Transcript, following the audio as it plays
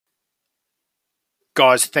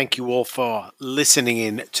Guys, thank you all for listening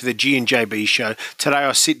in to the G&JB show. Today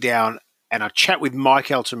I sit down and I chat with Mike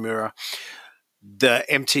Altamura, the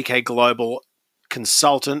MTK Global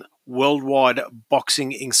consultant, worldwide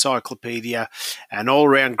boxing encyclopedia, an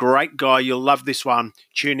all-around great guy. You'll love this one.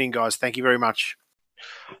 Tune in, guys. Thank you very much.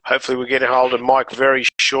 Hopefully we'll get a hold of Mike very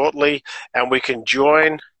shortly and we can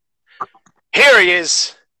join. Here he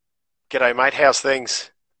is. G'day, mate. How's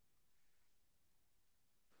things?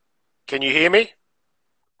 Can you hear me?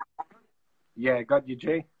 Yeah, got you,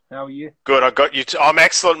 G. How are you? Good, I got you. I'm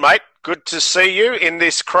excellent, mate. Good to see you in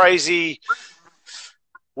this crazy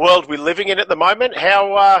world we're living in at the moment.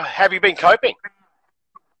 How have you been coping?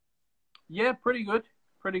 Yeah, pretty good.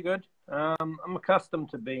 Pretty good. I'm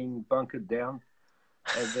accustomed to being bunkered down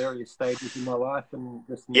at various stages in my life and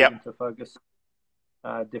just needing to focus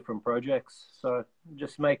different projects. So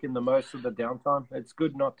just making the most of the downtime. It's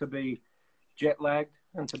good not to be jet lagged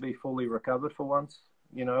and to be fully recovered for once.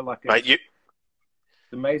 You know, like mate,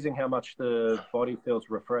 it's amazing how much the body feels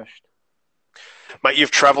refreshed. Mate,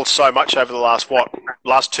 you've travelled so much over the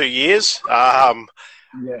last 2 years.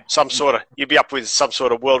 You'd be up with some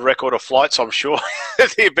sort of world record of flights, I'm sure.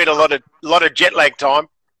 There've been a lot of jet lag time.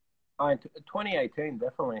 2018,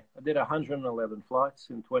 definitely. I did 111 flights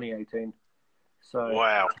in 2018. So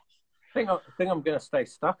wow. I think I'm going to stay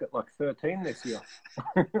stuck at like 13 this year.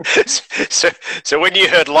 so when you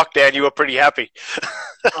heard lockdown, you were pretty happy.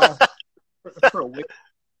 For a week,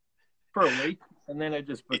 and then it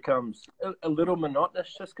just becomes a little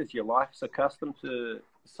monotonous, just because your life's accustomed to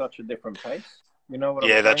such a different pace. You know what I'm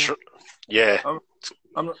saying? Yeah, that's yeah.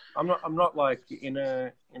 I'm not like in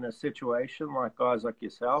a situation like guys like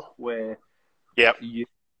yourself where you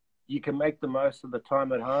can make the most of the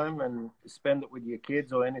time at home and spend it with your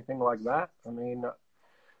kids or anything like that. I mean,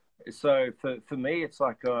 so for me, it's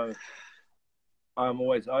like I'm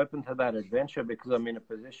always open to that adventure because I'm in a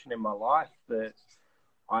position in my life that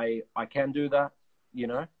I can do that, you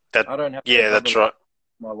know. I don't have to that's right.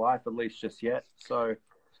 My life, at least just yet. So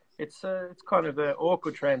it's kind of an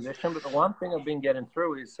awkward transition. But the one thing I've been getting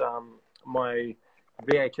through is my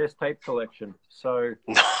VHS tape collection. So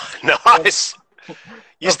nice.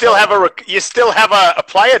 You still have a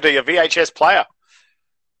player, do you? VHS player?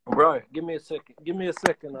 Bro, give me a second.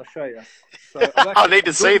 I'll show you. So I need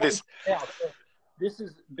to see this. This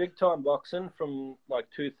is big time boxing from like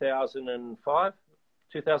 2005,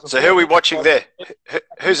 2004. So who are we watching there?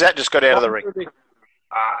 Who's that just got out of the ring?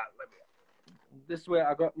 This is where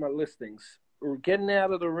I got my listings. We're getting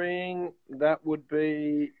out of the ring. That would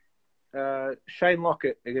be Shane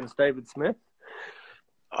Lockett against David Smith.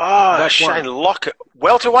 Oh, that's Shane Lockett.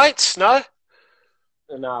 Welterweights? No?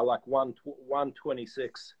 No, like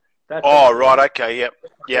 126. Right. Okay. Yep.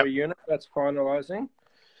 Unit that's finalising.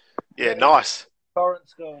 Yeah, nice.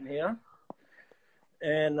 Torrents going here,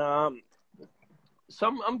 and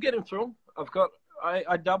so I'm getting through.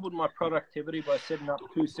 I doubled my productivity by setting up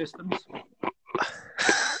 2 systems.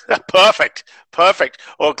 Perfect.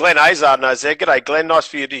 Well, Glenn Azar knows there. G'day, Glenn. Nice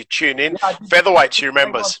for you to tune in. Yeah, featherweights, you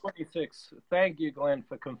remembers. 126. Thank you, Glenn,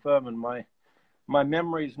 for confirming. My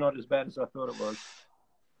memory is not as bad as I thought it was.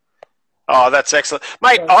 Oh, that's excellent,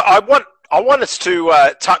 mate. I want us to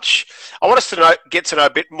get to know a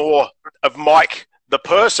bit more of Mike, the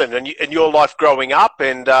person, and your life growing up,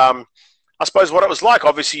 and I suppose what it was like.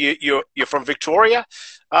 Obviously, you're from Victoria,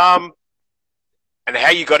 and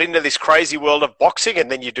how you got into this crazy world of boxing, and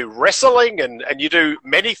then you do wrestling, and you do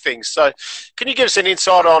many things. So, can you give us an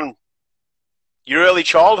insight on your early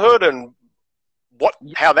childhood and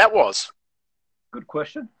how that was? Good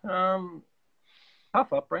question.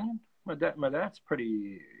 Tough upbringing. My dad's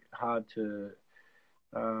pretty hard to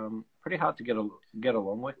get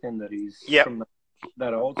along with, in that he's from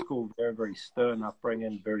that old school, very, very stern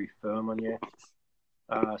upbringing, very firm on you.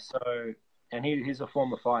 And he's a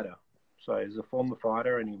former fighter. So he's a former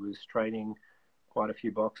fighter, and he was training quite a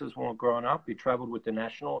few boxers when growing up. He travelled with the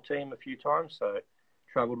national team a few times. So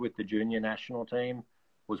travelled with the junior national team,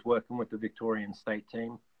 was working with the Victorian state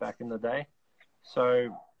team back in the day. So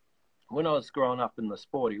when I was growing up in the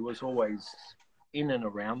sport, he was always in and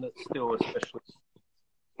around it still,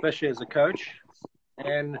 especially as a coach.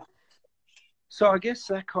 And so I guess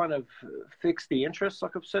that kind of fixed the interest.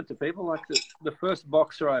 Like I've said to people, like the first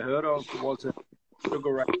boxer I heard of wasn't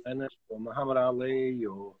Sugar Ray Leonard or Muhammad Ali,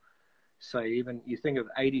 or say even you think of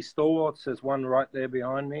 80 stalwarts. There's one right there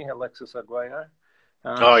behind me, Alexis Arguello.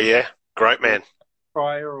 Oh yeah, great man.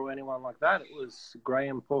 Pryor or anyone like that. It was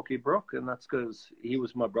Graham Porky Brook, and that's because he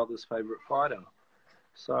was my brother's favourite fighter.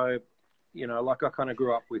 So, you know, like I kind of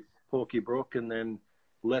grew up with Porky Brook, and then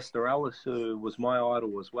Lester Ellis, who was my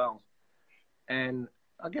idol as well. And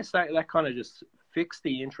I guess that kind of just fixed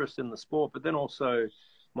the interest in the sport. But then also,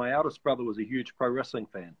 my eldest brother was a huge pro wrestling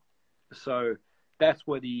fan, so that's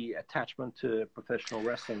where the attachment to professional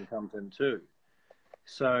wrestling comes in too.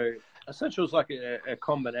 So essentially, it was like a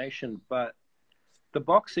combination. But the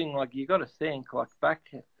boxing, like, you got to think, like, back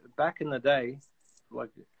in the day,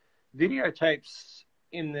 like, videotapes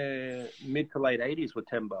in the mid to late 80s were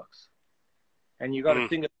 $10, and you got to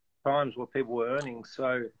think of the times what people were earning.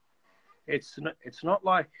 So it's not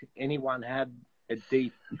like anyone had a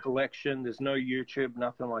deep collection. There's no YouTube,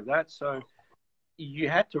 nothing like that. So you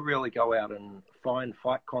had to really go out and find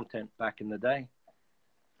fight content back in the day.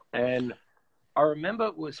 And I remember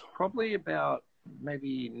it was probably about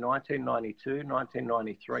maybe 1992,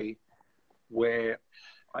 1993, where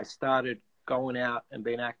I started going out and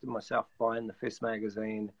being active myself, buying the Fist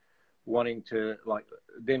magazine, wanting to, like,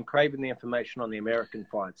 then craving the information on the American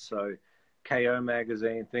fights. So KO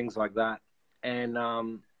magazine, things like that.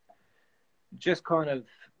 And just kind of,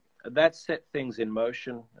 that set things in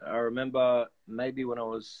motion. I remember maybe when I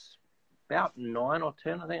was about 9 or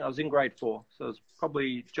 10, I think I was in grade 4. So it was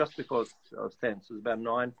probably just before I was 10. So it was about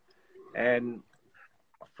 9. And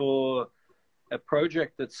for a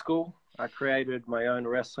project at school, I created my own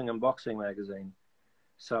wrestling and boxing magazine.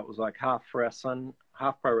 So it was like half wrestling,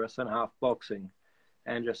 half pro wrestling, half boxing,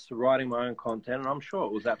 and just writing my own content. And I'm sure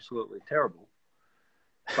it was absolutely terrible.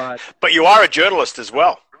 But you are a journalist as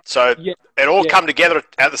well. So yeah, it all come together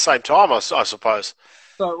at the same time, I suppose.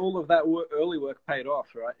 So all of that early work paid off,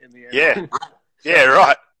 right? In the end. Yeah. So yeah,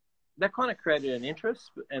 right. That kind of created an interest.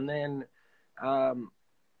 And then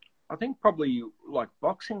I think probably, like,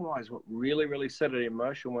 boxing-wise, what really, really set it in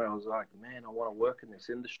motion, where I was like, man, I want to work in this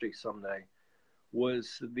industry someday,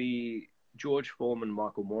 was the George Foreman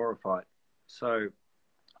Michael Altamura fight. So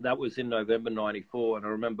that was in November '94, and I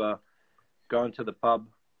remember going to the pub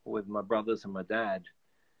with my brothers and my dad,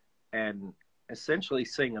 and essentially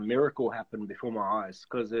seeing a miracle happen before my eyes,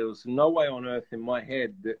 because there was no way on earth in my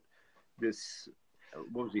head that this,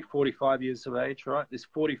 what was he, 45 years of age, right? This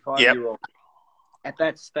 45-year-old at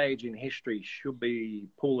that stage in history should be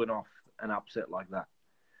pulling off an upset like that.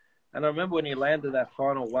 And I remember when he landed that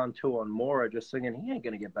final 1-2 on Mora, just thinking, he ain't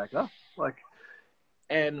going to get back up. Like,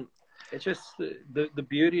 and it's just the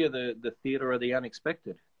beauty of the theatre of the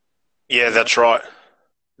unexpected. Yeah, that's right.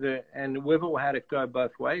 And we've all had it go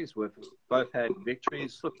both ways. We've both had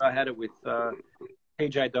victories. Look, I had it with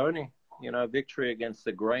PJ Doney, victory against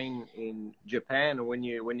the Green in Japan. And when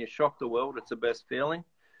you shock the world, it's the best feeling.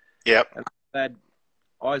 Yep. And I had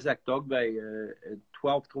Isaac Dogbe, a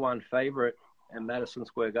 12-1 favourite, and Madison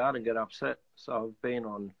Square Garden get upset. So I've been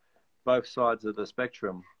on both sides of the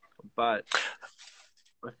spectrum. But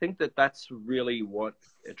I think that's really what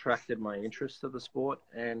attracted my interest to the sport.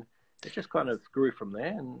 And it just kind of grew from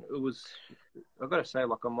there. And it was, I've got to say,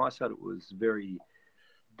 like, on my side, it was very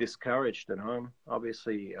discouraged at home.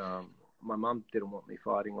 Obviously, my mum didn't want me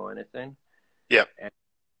fighting or anything. Yeah. And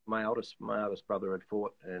my eldest brother had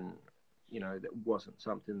fought, and that wasn't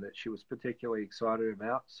something that she was particularly excited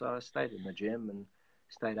about. So I stayed in the gym and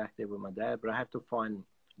stayed active with my dad. But I had to find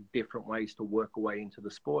different ways to work away into the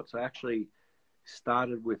sport. So I actually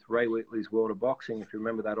started with Ray Whitley's World of Boxing. If you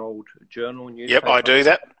remember that old journal newspaper. Yep, I do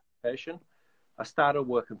that. I started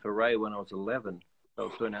working for Ray when I was 11. I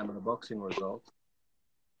was doing amateur boxing results.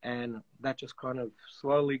 And that just kind of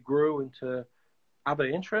slowly grew into other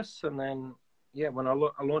interests. And then, when I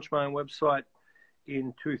launched my own website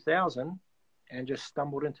in 2000 and just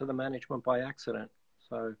stumbled into the management by accident.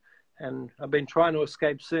 So, and I've been trying to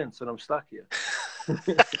escape since, and I'm stuck here.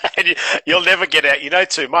 And you'll never get out. You know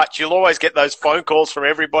too much. You'll always get those phone calls from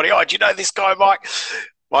everybody. Oh, do you know this guy, Mike?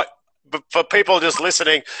 But for people just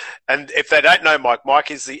listening, and if they don't know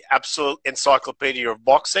Mike is the absolute encyclopedia of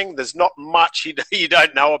boxing. There's not much you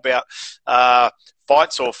don't know about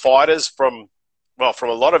fights or fighters from a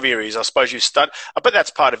lot of areas. I suppose you've studied, but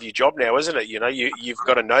that's part of your job now, isn't it? You've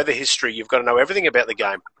got to know the history. You've got to know everything about the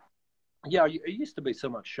game. Yeah, it used to be so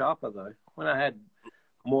much sharper, though. When I had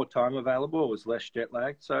more time available, I was less jet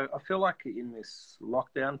lagged. So I feel like in this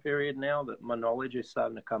lockdown period now that my knowledge is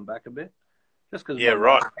starting to come back a bit. Just because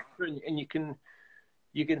right. And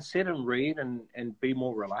you can sit and read and be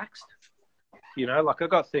more relaxed. Like I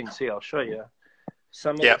got things here. I'll show you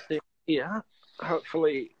some of the things here.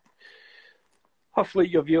 Hopefully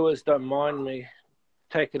your viewers don't mind me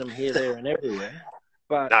taking them here, there, and everywhere.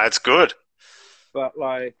 But no, it's good. But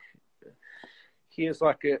like, here's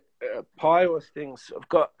like a pile of things I've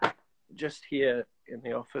got just here in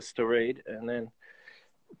the office to read, and then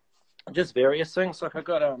just various things. Like I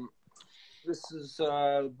got this is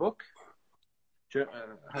a book.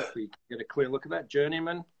 Hopefully you can get a clear look at that.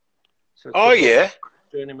 Journeyman. So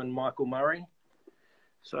Journeyman Michael Murray.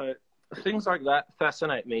 So things like that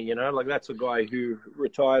fascinate me, you know, like that's a guy who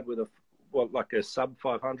retired with like a sub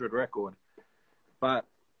 500 record, but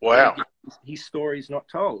Wow. his story's not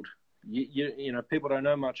told. You know, people don't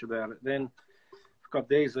know much about it. Then I've got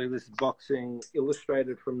this boxing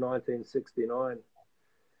illustrated from 1969.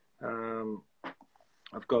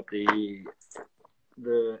 I've got the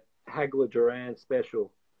Hagler Duran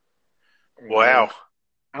special. And Wow.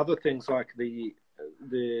 other things like the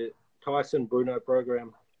Tyson Bruno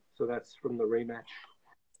program. So that's from the rematch.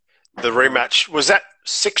 The rematch. Was that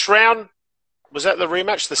 6-round? Was that the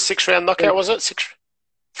rematch? The 6-round knockout, was it?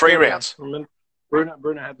 3 rounds. Remember,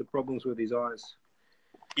 Bruno had the problems with his eyes.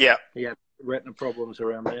 Yeah. He had retina problems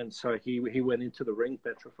around then, so he went into the ring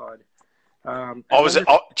petrified.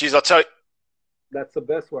 Geez, I'll tell you. That's the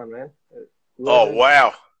best one, man. Oh,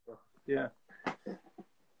 wow. Yeah.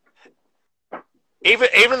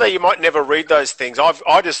 Even though you might never read those things,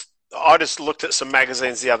 I just looked at some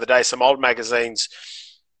magazines the other day, some old magazines.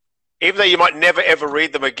 Even though you might never ever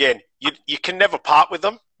read them again, you can never part with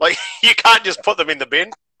them. Like you can't just put them in the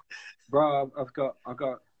bin. Bro, I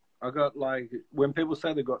got like when people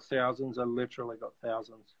say they've got thousands, I literally got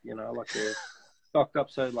thousands. You know, like they're stocked up.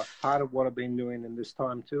 So like part of what I've been doing in this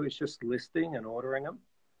time too is just listing and ordering them.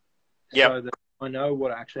 Yeah. So that I know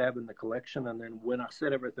what I actually have in the collection, and then when I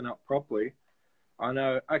set everything up properly, I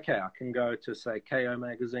know, okay, I can go to, say, KO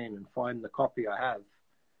Magazine and find the copy I have.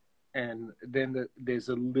 And then there's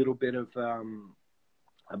a little bit of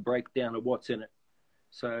a breakdown of what's in it.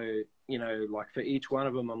 So, you know, like for each one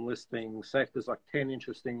of them, I'm listing, say if there's like 10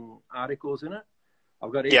 interesting articles in it,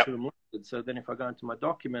 I've got each of them listed. So then if I go into my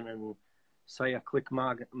document and say I click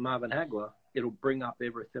Marvin Hagler, it'll bring up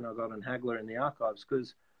everything I got in Hagler in the archives.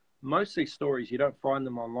 Because most of these stories, you don't find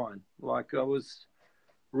them online. Like I was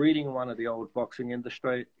reading one of the old boxing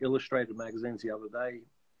industry illustrated magazines the other day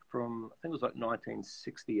from, I think it was like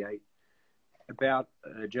 1968, about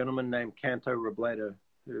a gentleman named Canto Robledo.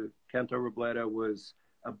 Canto Robledo was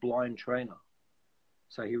a blind trainer.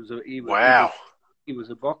 So he was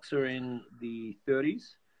a boxer in the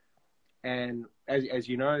 30s. And as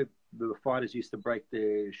you know, the fighters used to break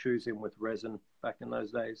their shoes in with resin back in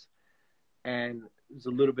those days. And there's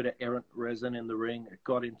a little bit of errant resin in the ring. It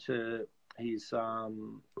got into his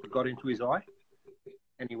eye,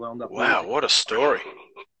 and he wound up. Wow, what a story!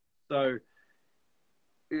 So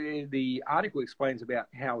the article explains about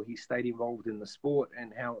how he stayed involved in the sport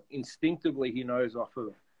and how instinctively he knows off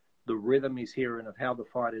of the rhythm he's hearing of how the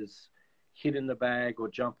fighters hit in the bag or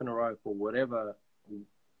jump in a rope or whatever,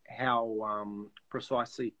 how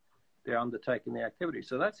precisely they're undertaking the activity.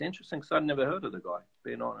 So that's interesting because I'd never heard of the guy,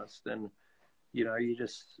 being honest. And you know, you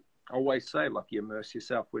just always say, like, you immerse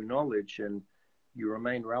yourself with knowledge and you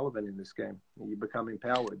remain relevant in this game. You become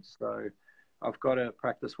empowered. So I've got to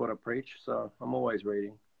practice what I preach. So I'm always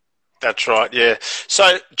reading. That's right, yeah.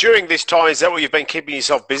 So during this time, is that what you've been keeping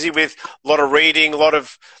yourself busy with? A lot of reading, a lot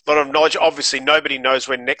of knowledge. Obviously, nobody knows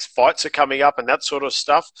when next fights are coming up and that sort of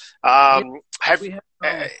stuff.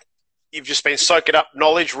 You've just been soaking up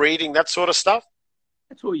knowledge, reading, that sort of stuff?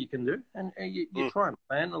 That's all you can do. And you try and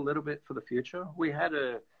plan a little bit for the future. We had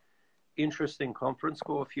a interesting conference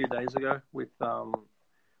call a few days ago with some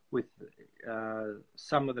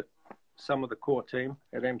of the core team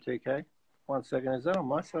at MTK. 1 second, is that on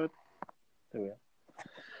my side? There we are.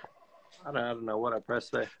 I don't know what I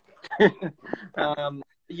pressed there.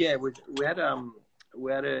 Yeah, we had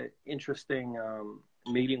an interesting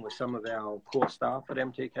meeting with some of our core staff at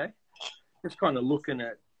MTK. Just kind of looking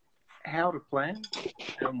at how to plan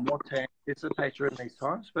and what to anticipate during these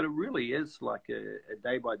times, but it really is like a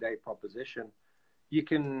day-by-day proposition. You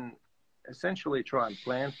can essentially try and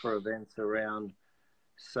plan for events around,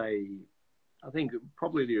 say, I think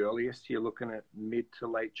probably the earliest you're looking at mid to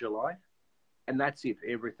late July, and that's if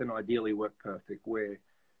everything ideally worked perfect, where,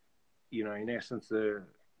 you know, in essence, the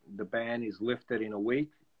ban is lifted in a week,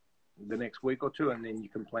 the next week or two, and then you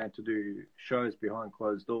can plan to do shows behind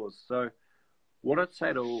closed doors. So what I'd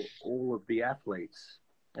say to all of the athletes,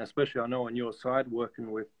 especially I know on your side, working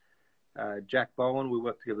with Jack Bowen, we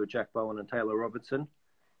work together with Jack Bowen and Taylor Robertson,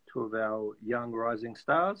 two of our young rising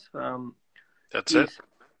stars. That's it.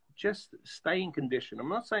 Just stay in condition. I'm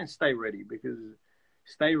not saying stay ready, because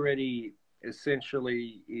stay ready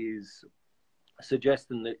essentially is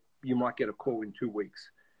suggesting that you might get a call in 2 weeks.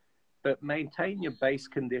 But maintain your base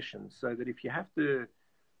conditions so that if you have to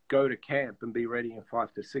go to camp and be ready in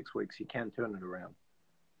 5 to 6 weeks, you can turn it around.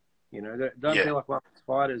 You know, don't be like one of those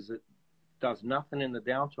fighters that does nothing in the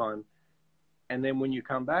downtime, and then when you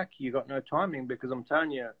come back, you got no timing, because I'm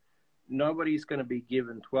telling you, nobody's going to be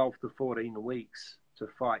given 12 to 14 weeks to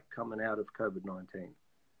fight coming out of COVID-19.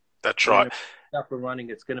 That's And then right. up and running,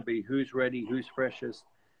 it's going to be who's ready, who's freshest,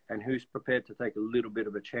 and who's prepared to take a little bit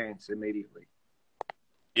of a chance immediately.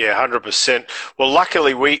 Yeah, 100%. Well,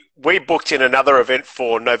 luckily we booked in another event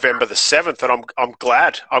for November the 7th, and I'm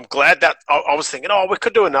glad. I'm glad that I was thinking, oh, we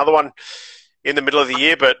could do another one in the middle of the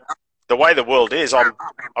year, but the way the world is, I'm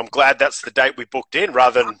glad that's the date we booked in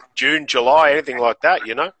rather than June, July, anything like that,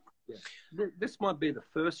 you know? Yeah. This might be the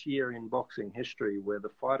first year in boxing history where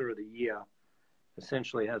the fighter of the year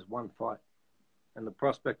essentially has one fight, and the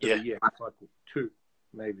prospect of Yeah. the year has like two,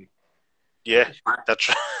 maybe. Yeah, that's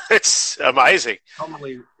right. It's amazing.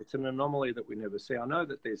 It's an anomaly that we never see. I know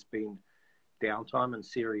that there's been downtime and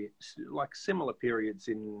serious, like similar periods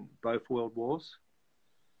in both world wars,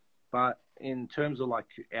 but in terms of like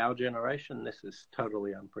our generation, this is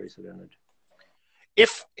totally unprecedented.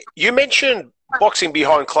 If you mentioned boxing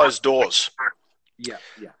behind closed doors, Yeah.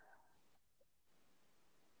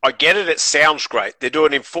 I get it. It sounds great. They're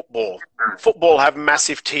doing it in football. Football have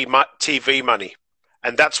massive TV money,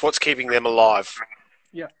 and that's what's keeping them alive.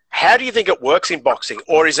 Yeah. How do you think it works in boxing?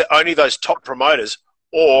 Or is it only those top promoters?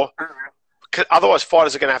 Or otherwise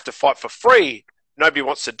fighters are going to have to fight for free. Nobody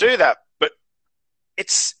wants to do that. But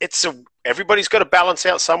everybody's got to balance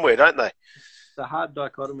out somewhere, don't they? It's a hard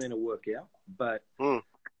dichotomy to work out, but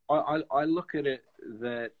I look at it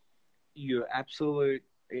that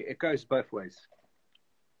it goes both ways.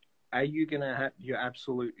 Are you going to have your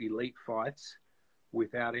absolute elite fights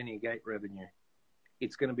without any gate revenue?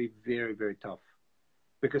 It's going to be very, very tough.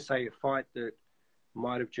 Because say a fight that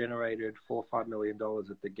might have generated $4 or $5 million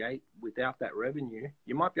at the gate, without that revenue,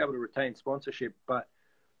 you might be able to retain sponsorship, but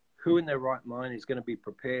who in their right mind is going to be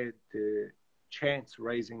prepared to chance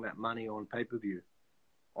raising that money on pay-per-view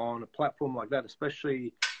on a platform like that,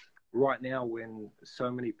 especially right now when so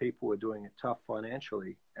many people are doing it tough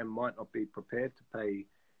financially and might not be prepared to pay.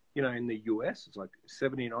 You know, in the US, it's like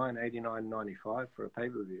 $79, $89, $95 for a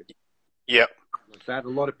pay-per-view. Yep. Like that, a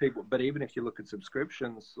lot of people, but even if you look at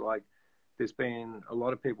subscriptions, like there's been a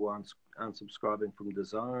lot of people unsubscribing from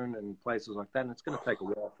DAZN and places like that, and it's going to take a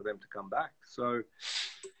while for them to come back. So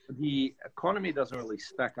the economy doesn't really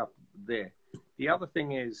stack up there. The other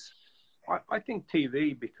thing is, I think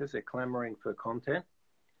TV, because they're clamoring for content,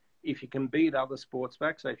 if you can beat other sports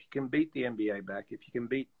back, so if you can beat the NBA back, if you can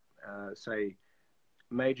beat, say,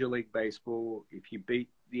 Major League Baseball, if you beat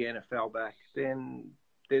the NFL back, then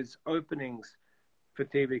there's openings for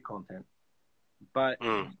TV content. But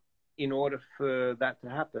in order for that to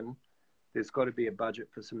happen, there's got to be a budget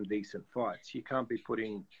for some decent fights. You can't be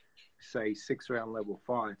putting, say, 6-round level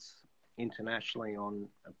fights internationally on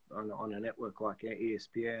a network like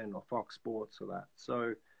ESPN or Fox Sports or that.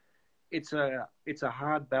 So it's a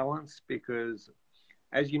hard balance because,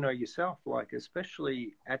 as you know yourself, like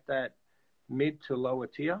especially at that mid to lower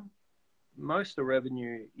tier, most of the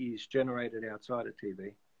revenue is generated outside of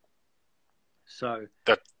TV. So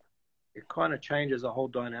it kind of changes the whole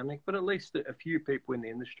dynamic, but at least a few people in the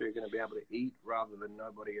industry are going to be able to eat rather than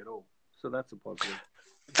nobody at all. So that's a positive.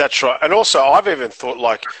 That's right. And also, I've even thought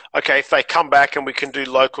like, okay, if they come back and we can do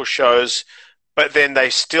local shows, but then they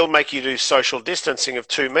still make you do social distancing of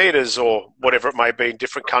 2 meters or whatever it may be in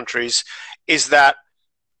different countries, is that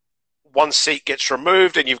one seat gets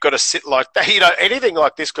removed and you've got to sit like that. You know, anything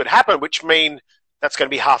like this could happen, which mean that's going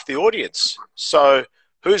to be half the audience. So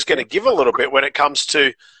who's going to give a little bit when it comes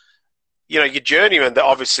to, you know, your journeyman? That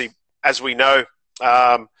obviously, as we know,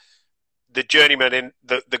 the journeyman and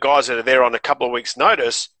the guys that are there on a couple of weeks'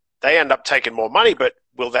 notice, they end up taking more money. But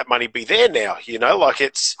will that money be there now? You know, like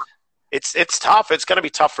it's tough. It's going to be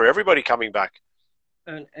tough for everybody coming back.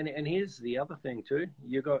 And here's the other thing too.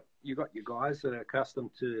 You got your guys that are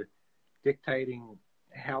accustomed to dictating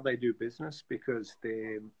how they do business because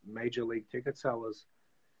they're major league ticket sellers.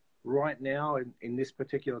 Right now, in this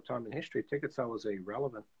particular time in history, ticket sellers are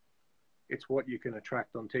irrelevant. It's what you can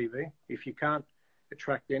attract on TV. If you can't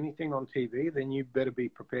attract anything on TV, then you better be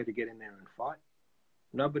prepared to get in there and fight.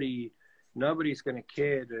 Nobody's going to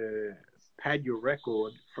care to pad your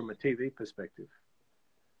record from a TV perspective.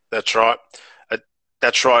 That's right.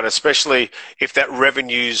 That's right, especially if that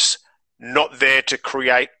revenue's not there to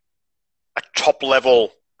create a top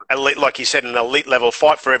level, elite, like you said, an elite level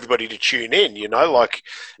fight for everybody to tune in, you know, like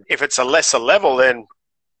if it's a lesser level, then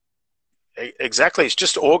exactly, it's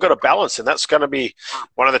just all got a balance, and that's going to be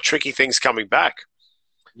one of the tricky things coming back.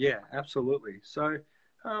 Yeah, absolutely. So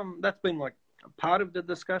that's been like part of the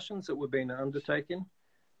discussions that we've been undertaking.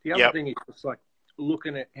 The other thing is just like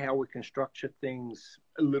looking at how we can structure things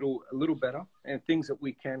a little better and things that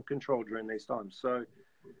we can control during these times. So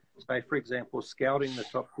say, for example, scouting the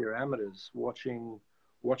top tier amateurs, watching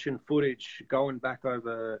footage, going back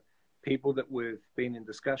over people that we've been in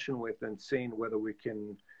discussion with and seen whether we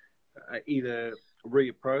can either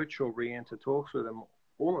reapproach or re-enter talks with them.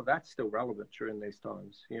 All of that's still relevant during these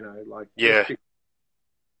times. Like Yeah.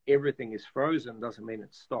 everything is frozen doesn't mean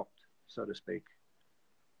it's stopped, so to speak.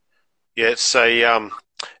 Yeah, it's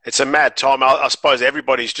a mad time. I suppose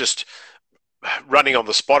everybody's just running on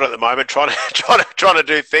the spot at the moment, trying to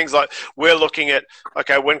do things like we're looking at.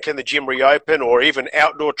 Okay, when can the gym reopen, or even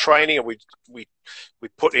outdoor training? And we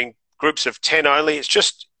put in groups of 10 only. It's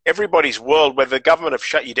just everybody's world, whether the government have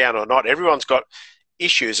shut you down or not. Everyone's got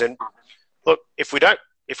issues, and look, if we don't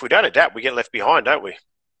adapt, we get left behind, don't we?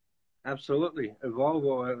 Absolutely, evolve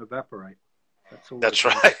or evaporate. That's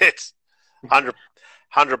right. It's 100%.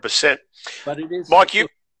 But it is, Mike.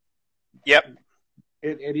 Yep.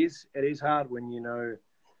 It is hard when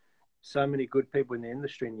so many good people in the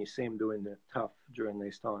industry and you see them doing it tough during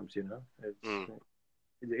these times.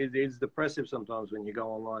 It is depressive sometimes when you go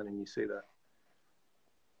online and you see that.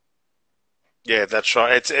 Yeah, that's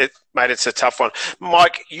right. Mate, it's a tough one.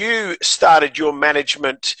 Mike, you started your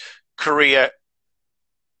management career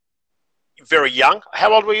very young.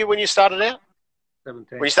 How old were you when you started out?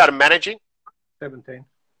 17. When you started managing? 17.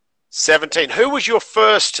 17. Who was your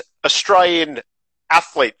first Australian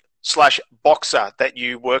athlete / boxer that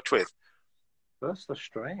you worked with? First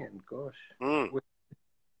Australian, gosh. Mm.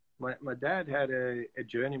 My dad had a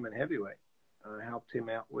journeyman heavyweight. I helped him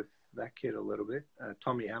out with that kid a little bit.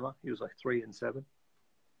 Tommy Hammer. He was like 3 and 7.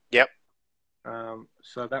 Yep.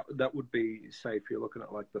 So that would be, say, if you're looking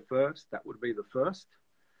at like the first, that would be the first.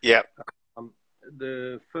 Yep.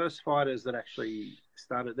 The first fighters that actually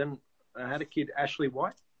started, then I had a kid, Ashley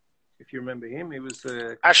White, if you remember him. He was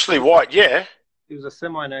Ashley White, yeah. He was a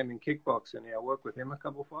semi-name in kickboxing. I worked with him a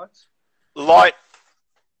couple of fights. Light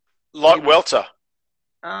welter.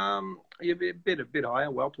 A bit higher,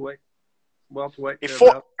 welterweight.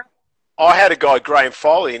 I had a guy, Graham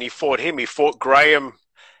Foley, and he fought him. He fought Graham.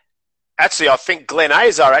 Actually, I think Glenn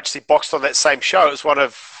Azar actually boxed on that same show. It was one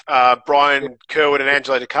of Brian Kerwood and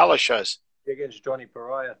Angelo DiCarlo's shows. Against Johnny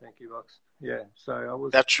Pariah, I think he boxed. Yeah, so I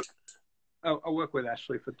was. I worked with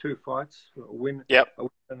Ashley for 2 fights, a win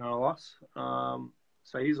and a loss.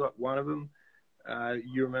 So he's like one of them.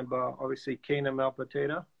 You remember, obviously, Keena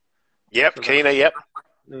Malpatita? Yep, so Keena, yep.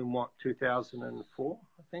 In 2004,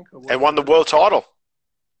 I think. And won the world title.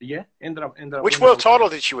 Yeah, ended up. Which world title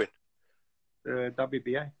did she win? The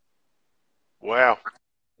WBA. Wow.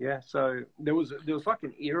 Yeah, so there was like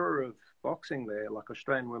an era of boxing there, like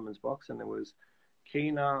Australian women's boxing. There was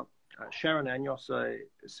Keena, Sharon Anyos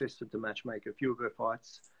assisted to matchmake a few of her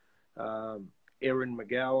fights. Erin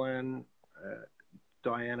McGowan,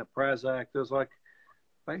 Diana Prazak. There was like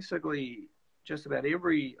basically just about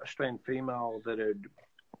every Australian female that had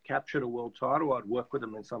captured a world title. I'd work with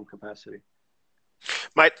them in some capacity.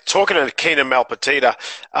 Mate, talking to Keena Malpatita,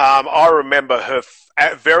 I remember her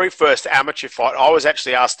very first amateur fight. I was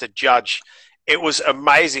actually asked to judge. It was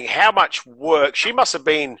amazing how much work. She must have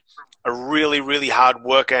been a really, really hard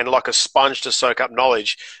worker and like a sponge to soak up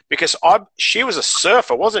knowledge, because she was a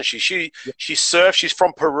surfer, wasn't she? She surfed. She's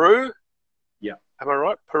from Peru. Yeah. Am I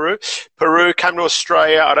right? Peru came to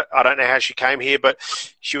Australia. I don't know how she came here, but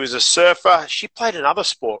she was a surfer. She played another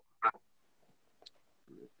sport.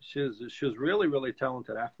 She was really, really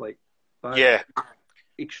talented athlete. But yeah.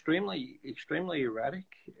 Extremely erratic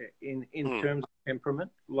in terms of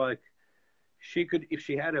temperament. Like she could, if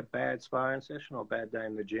she had a bad sparring session or a bad day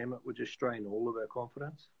in the gym, it would just strain all of her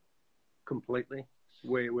confidence completely,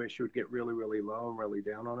 where she would get really, really low and really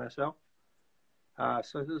down on herself.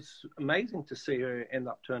 So it was amazing to see her end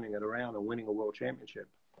up turning it around and winning a world championship.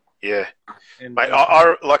 Yeah. And mate,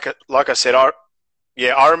 I like I said, I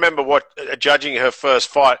remember judging her first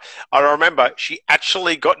fight. I remember she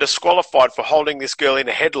actually got disqualified for holding this girl in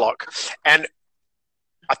a headlock, and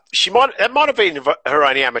that might have been her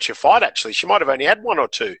only amateur fight. Actually, she might have only had 1 or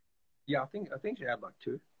 2. Yeah, I think she had like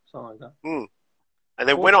 2, something like that. And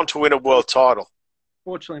then went on to win a world title.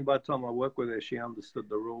 Fortunately, by the time I worked with her, she understood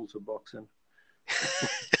the rules of boxing.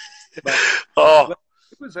 But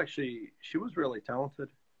it was actually, she was really talented.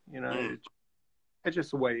 It's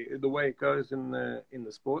just the way it goes in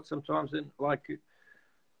the sport sometimes. And like,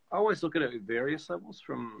 I always look at it at various levels,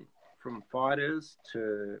 from fighters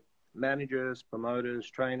to managers, promoters,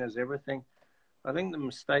 trainers, everything. I think the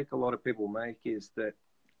mistake a lot of people make is that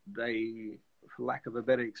they, for lack of a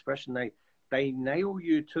better expression, they nail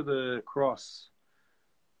you to the cross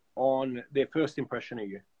on their first impression of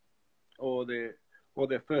you, or their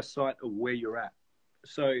first sight of where you're at.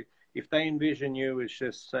 So if they envision you as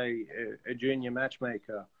just, say, a junior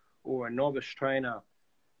matchmaker or a novice trainer,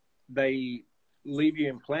 they leave you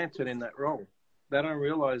implanted in that role. they don't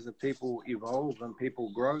realize that people evolve and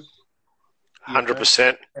people grow.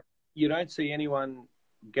 100%. You don't see anyone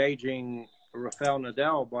gauging Rafael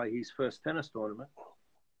Nadal by his first tennis tournament,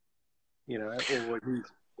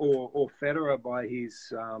 or Federer by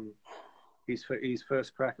his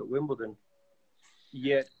first crack at Wimbledon.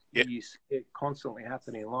 Yet you see it constantly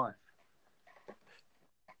happening in life.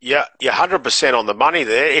 Yeah, you're 100% on the money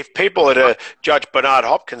there. If people are to judge Bernard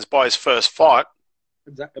Hopkins by his first fight,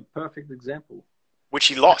 a perfect example, which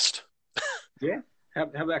he lost. Yeah. How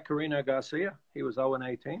about Carino Garcia? He was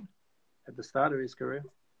 0-18 at the start of his career.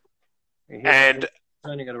 And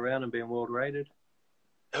turning it around and being world rated.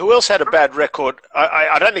 Who else had a bad record?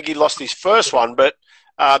 I don't think he lost his first one, but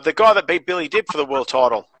the guy that beat Billy Dibb for the world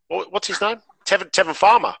title. What's his name? Tevin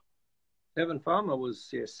Farmer. Tevin Farmer was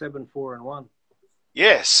 7-4-1.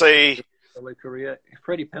 Yeah, see. Early career.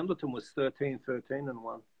 Freddie Pendleton was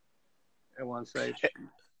 13-1 at one stage.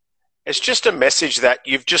 It's just a message that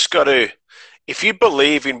you've just got to, if you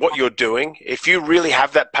believe in what you're doing, if you really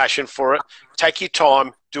have that passion for it, take your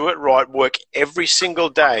time, do it right, work every single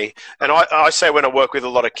day. And I say when I work with a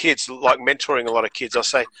lot of kids, like mentoring a lot of kids, I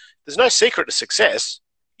say, there's no secret to success.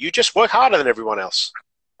 You just work harder than everyone else.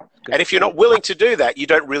 And if you're not willing to do that, you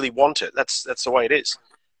don't really want it. That's the way it is.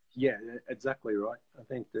 Yeah, exactly right. I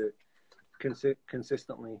think that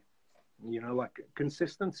consistently,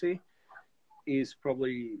 consistency is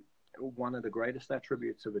probably one of the greatest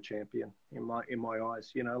attributes of a champion in my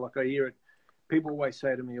eyes. I hear it. People always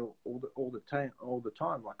say to me all the time,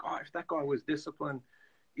 like, oh, if that guy was disciplined,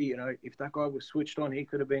 if that guy was switched on, he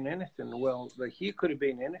could have been anything. Well, the he could have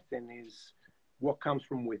been anything is what comes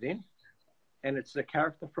from within, and it's the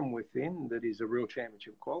character from within that is a real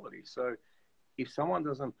championship quality. So if someone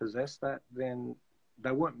doesn't possess that, then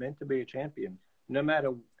they weren't meant to be a champion. No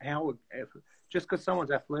matter how, just because someone's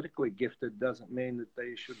athletically gifted doesn't mean that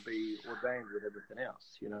they should be ordained with everything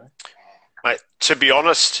else, Mate, to be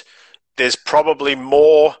honest, there's probably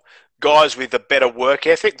more guys with a better work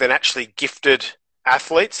ethic than actually gifted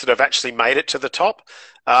athletes that have actually made it to the top.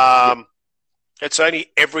 It's only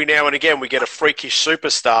every now and again we get a freakish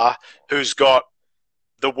superstar who's got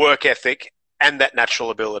the work ethic and that natural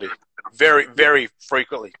ability. Very, very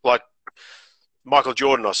frequently, like Michael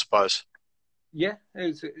Jordan, I suppose. Yeah,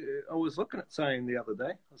 I was looking at saying the other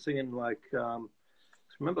day, I was thinking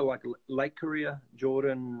remember late career,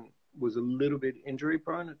 Jordan was a little bit injury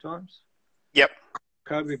prone at times. Yep.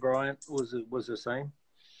 Kobe Bryant was the same,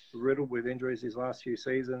 riddled with injuries his last few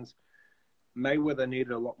seasons. Mayweather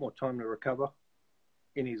needed a lot more time to recover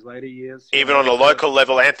in his later years. Even on a local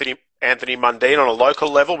level, Anthony Mundine on a local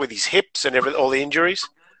level with his hips and all the injuries.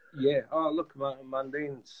 Yeah. Oh, look,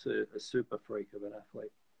 Mundine's a super freak of an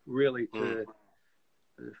athlete. Really,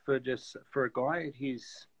 for a guy at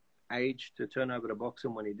his age to turn over to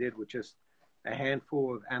boxing when he did, with just a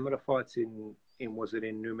handful of amateur fights in was it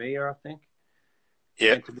in Noumea, I think.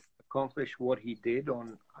 Yeah. And to accomplish what he did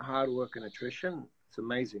on hard work and attrition, it's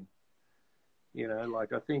amazing. I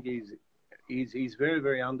think he's very,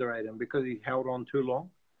 very underrated, and because he held on too long,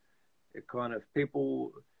 it kind of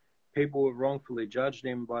people have wrongfully judged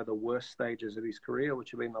him by the worst stages of his career,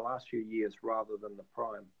 which have been the last few years rather than the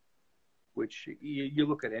prime. Which you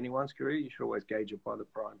look at anyone's career, you should always gauge it by the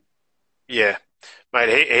prime. Yeah,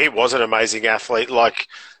 mate, he was an amazing athlete, like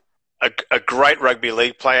a great rugby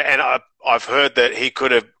league player. And I've heard that he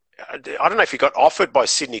could have, I don't know if he got offered by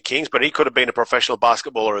Sydney Kings, but he could have been a professional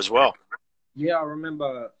basketballer as well. Yeah, I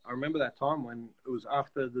remember that time when it was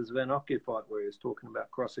after the Zvenocki fight where he was talking about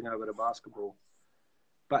crossing over to basketball.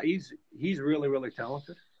 But he's really, really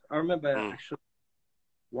talented. I remember actually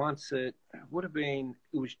once it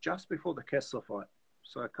was just before the Kessler fight.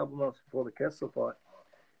 So a couple of months before the Kessler fight,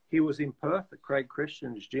 he was in Perth at Craig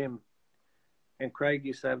Christian's gym. And Craig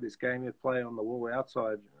used to have this game he'd play on the wall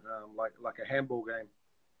outside, like a handball game.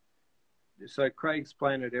 So Craig's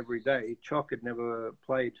playing it every day. Chock had never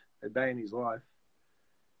played a day in his life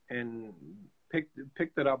and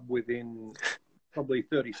picked it up within probably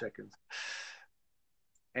 30 seconds.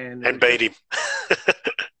 And beat him.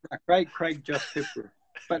 Craig just tipped him.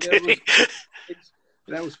 But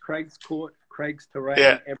that was Craig's court, Craig's terrain.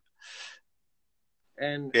 Yeah.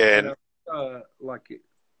 And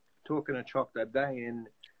talking to Chock that day, and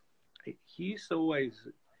he used to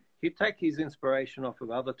he'd take his inspiration off of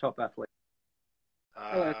other top athletes.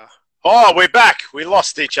 We're back. We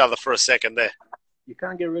lost each other for a second there. You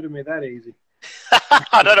can't get rid of me that easy.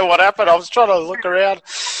 I don't know what happened. I was trying to look around.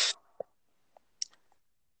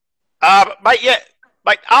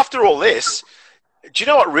 Mate, after all this, do you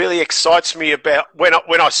know what really excites me about when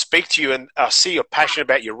I speak to you and I see your passion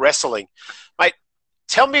about your wrestling? Mate,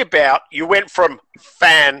 tell me about, you went from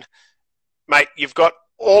fan, mate, you've got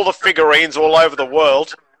all the figurines all over the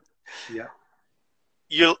world. Yeah.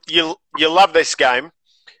 You love this game.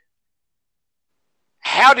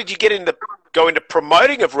 How did you go into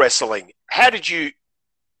promoting of wrestling? Did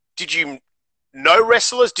you know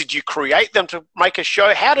wrestlers? Did you create them to make a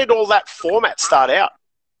show? How did all that format start out?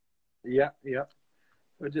 Yeah.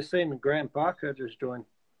 I just seen Grant Barker just join.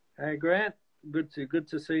 Hey, Grant, good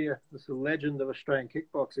to see you. This is a legend of Australian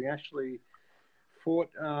kickboxing. Actually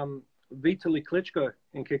fought Vitaly Klitschko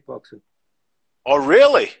in kickboxing. Oh,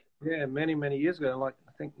 really? Yeah, many years ago, like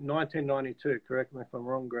I think 1992. Correct me if I'm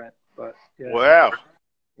wrong, Grant. But yeah, wow,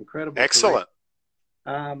 incredible, excellent.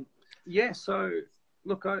 Yeah, so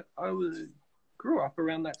look, I grew up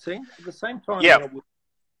around that scene. At the same time, Yeah. I was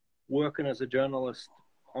working as a journalist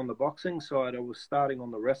on the boxing side. I was starting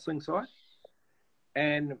on the wrestling side,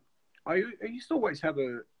 and I used to always have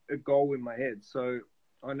a goal in my head. So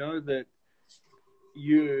I know that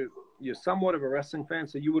you're somewhat of a wrestling fan,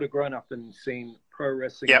 so you would have grown up and seen Pro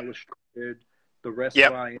Wrestling Yep. Illustrated, The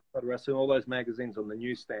Wrestler, Inside Wrestling, all those magazines on the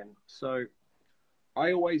newsstand. So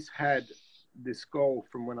I always had this goal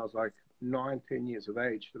from when I was like 9-10 years of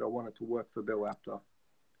age that I wanted to work for Bill Apter.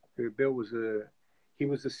 Bill was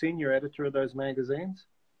the senior editor of those magazines,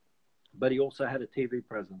 but he also had a TV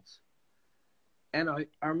presence. And I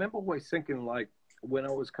remember always thinking, like, when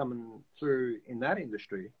I was coming through in that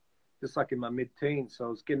industry, just like in my mid-teens, so I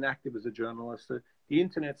was getting active as a journalist. The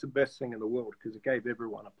internet's the best thing in the world because it gave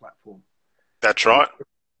everyone a platform. That's right.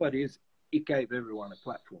 But it gave everyone a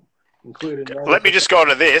platform, including... Let me just go on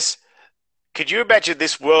to this. Could you imagine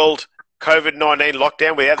this world COVID-19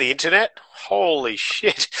 lockdown without the internet? Holy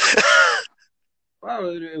shit. Well,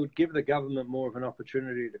 it would give the government more of an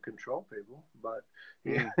opportunity to control people, but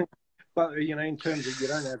yeah. But in terms of you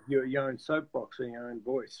don't have your own soapbox or your own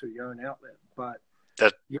voice or your own outlet, but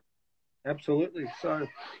yeah, absolutely. So,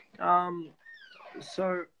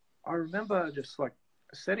 so I remember just like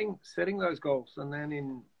setting those goals, and then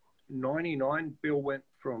in '99, Bill went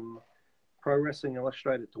from Pro Wrestling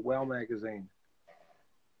Illustrated to Wow magazine.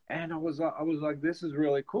 And I was like, this is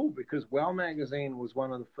really cool because Wow magazine was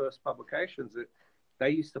one of the first publications that they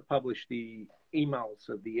used to publish the emails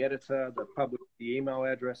of the editor, they published the email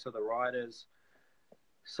address of the writers.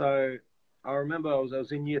 So I remember I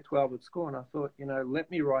was in year 12 at school, and I thought, let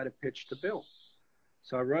me write a pitch to Bill.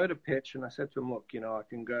 So I wrote a pitch, and I said to him, look, I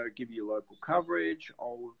can go give you local coverage.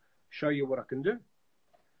 I'll show you what I can do.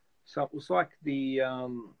 So it was like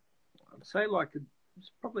I'd say like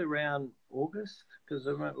it's probably around August, because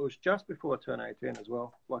it was just before I turned 18 as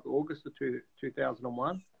well, like August of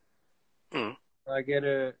 2001. Mm. I get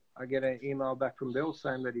an email back from Bill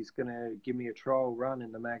saying that he's going to give me a trial run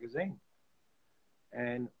in the magazine.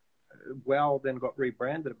 And Well then got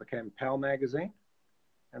rebranded. It became Pal Magazine.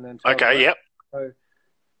 And then So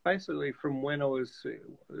basically from when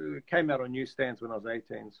it came out on newsstands when I was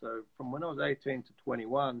 18. So from when I was 18 to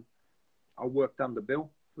 21, I worked under Bill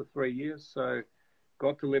for 3 years. So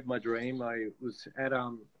got to live my dream. I was at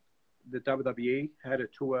the WWE had a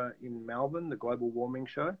tour in Melbourne, the Global Warming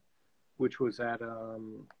Show, which was at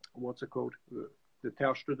what's it called, the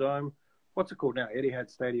Telstra Dome. What's it called now? Etihad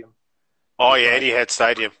Stadium. Oh yeah, Etihad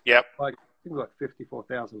Stadium. Yep. Like I think like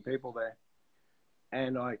 54,000 people there,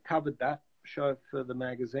 and I covered that show for the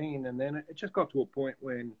magazine. And then it just got to a point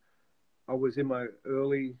when I was in my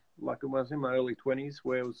early 20s,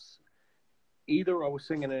 where it was either I was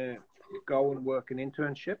thinking to go and work an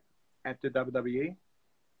internship at the WWE,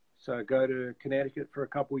 so go to Connecticut for a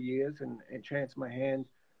couple of years and chance my hand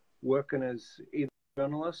working as either a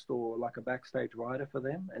journalist or like a backstage writer for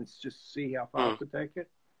them, and just see how far I could take it,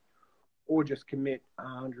 or just commit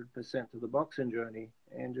 100% to the boxing journey.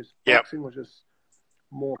 And just boxing was just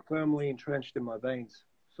more firmly entrenched in my veins,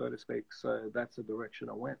 so to speak. So that's the direction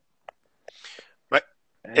I went. Right.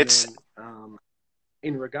 And then,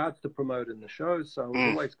 in regards to promoting the shows, so I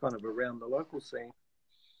was always kind of around the local scene.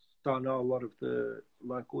 So I know a lot of the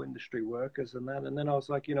local industry workers and that. And then I was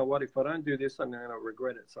like, what, if I don't do this, I'm going to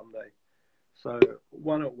regret it someday. So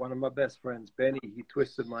one of my best friends, Benny, he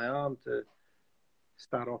twisted my arm to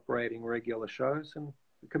start operating regular shows. And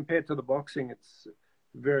compared to the boxing, it's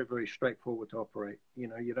very, very straightforward to operate.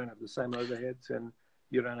 You don't have the same overheads and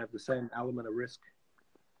you don't have the same element of risk.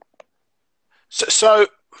 So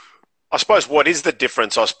I suppose what is the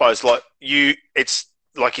difference? I suppose it's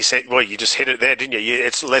like you said, well, you just hit it there, didn't you?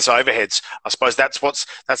 It's less overheads. I suppose that's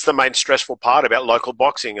the main stressful part about local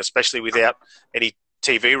boxing, especially without any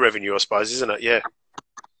TV revenue, I suppose, isn't it? Yeah.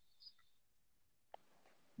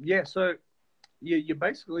 Yeah, so you're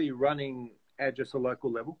basically running at just a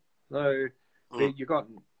local level. So you got,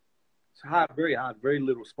 it's hard, very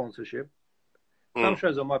little sponsorship. Some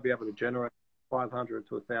shows I might be able to generate $500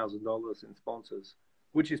 to $1,000 in sponsors,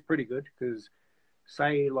 which is pretty good because,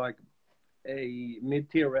 say, like a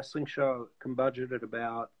mid-tier wrestling show can budget at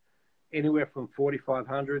about anywhere from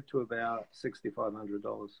 $4,500 to about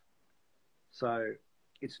 $6,500. So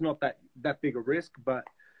it's not that big a risk, but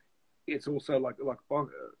it's also like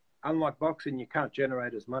unlike boxing, you can't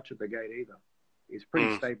generate as much at the gate either. It's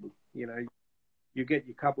pretty stable. You know, you get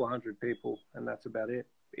your couple of hundred people, and that's about it.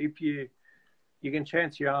 If you can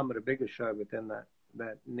chance your arm at a bigger show, but then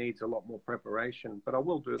that needs a lot more preparation. But I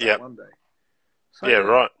will do that one day. So,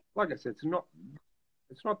 right. Like I said,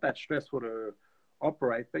 it's not that stressful to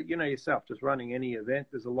operate, but you know yourself, just running any event,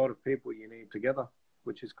 there's a lot of people you need together,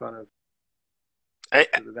 which is kind of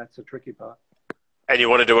that's the tricky part. And you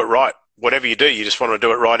want to do it right. Whatever you do, you just want to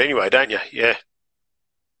do it right anyway, don't you? Yeah.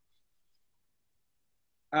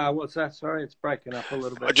 What's that? Sorry, it's breaking up a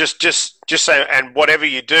little bit. Just say, and whatever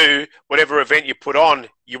you do, whatever event you put on,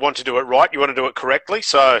 you want to do it right. You want to do it correctly.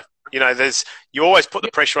 So, you know, you always put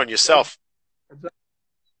the pressure on yourself.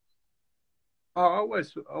 I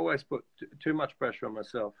always put too much pressure on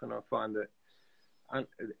myself, and I find that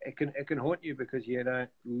it can haunt you because you don't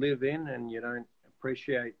live in and you don't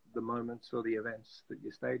appreciate the moments or the events that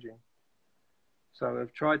you're staging. So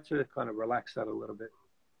I've tried to kind of relax that a little bit.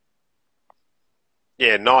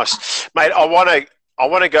 Yeah, nice, mate. I want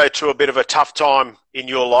to go to a bit of a tough time in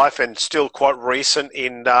your life, and still quite recent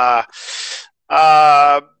in the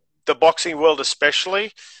boxing world,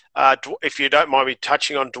 especially. If you don't mind me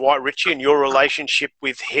touching on Dwight Ritchie and your relationship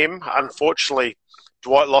with him. Unfortunately,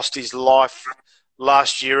 Dwight lost his life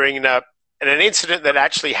last year in an incident that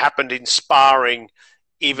actually happened in sparring,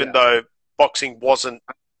 even though boxing wasn't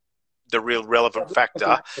the real relevant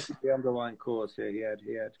factor. The underlying cause, he had.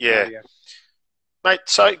 Yeah. Mate,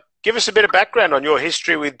 so give us a bit of background on your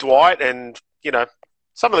history with Dwight and, you know,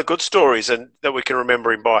 some of the good stories and that we can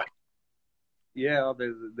remember him by. Yeah,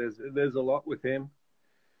 there's a lot with him.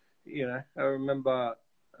 You know, I remember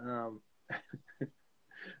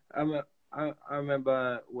I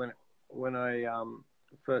remember when I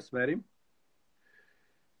first met him.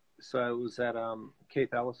 So it was at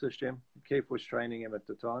Keith Ellis's gym. Keith was training him at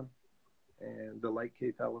the time, and the late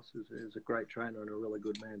Keith Ellis is a great trainer and a really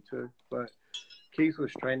good man too. But Keith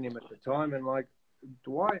was training him at the time, and like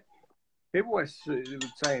Dwight, people always would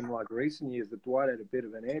say in like recent years that Dwight had a bit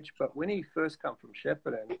of an edge, but when he first come from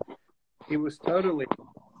Shepparton, he was totally.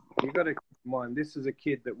 You got to keep in mind, this is a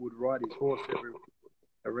kid that would ride his horse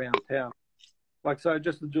around town, like so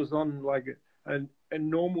just on like a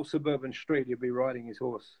normal suburban street, he'd be riding his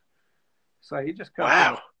horse. So he just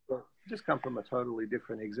come from a totally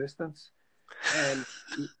different existence, and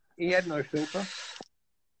he had no filter.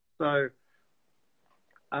 So.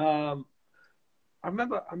 I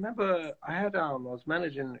remember I was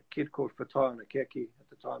managing a kid called Fatai Nakeki at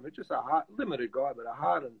the time. He's just a limited guy, but a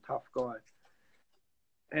hard and tough guy.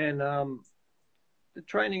 And the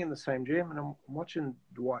training in the same gym, and I'm watching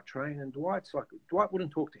Dwight train, and Dwight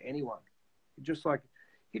wouldn't talk to anyone. He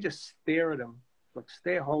just stare at him, like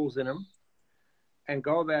stare holes in him, and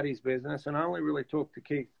go about his business, and only really talk to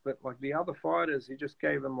Keith. But like the other fighters, he just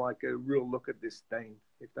gave them like a real look at disdain,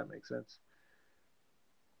 if that makes sense.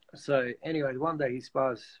 So anyway, one day he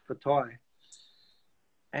spars Fatai,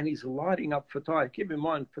 and he's lighting up Fatai. Keep in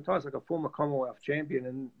mind, Fatai's like a former Commonwealth champion,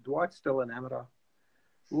 and Dwight's still an amateur.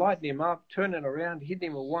 Lighting him up, turning around,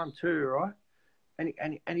 hitting him with 1-2, right? And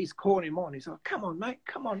he's calling him on. He's like, "Come on, mate,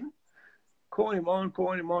 come on!" Calling him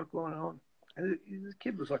on. And this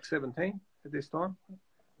kid was like 17 at this time,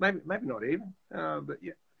 maybe not even, but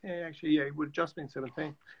he would just been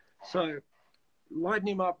 17. So. Lighting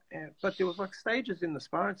him up, but there was like stages in the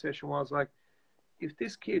sparring session where I was like, if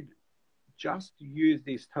this kid just used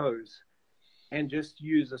his toes and just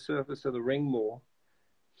used the surface of the ring more,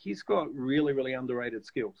 he's got really, really underrated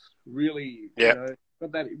skills. Really, you know,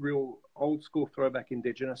 got that real old school throwback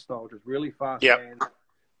indigenous style, just really fast hands,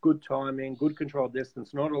 good timing, good control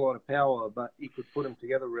distance, not a lot of power, but he could put them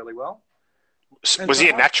together really well. Was he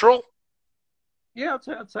a natural? Yeah,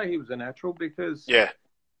 I'd say he was a natural because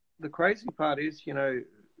the crazy part is, you know,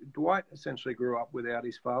 Dwight essentially grew up without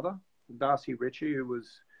his father, Darcy Ritchie, who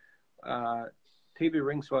was TV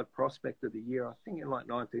Ringside Prospect of the Year, I think in like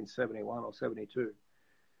 1971 or 72.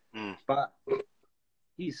 But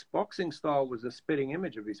his boxing style was a spitting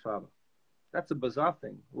image of his father. That's a bizarre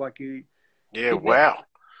thing. Like he'd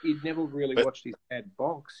never really watched his dad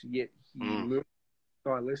box, yet he looked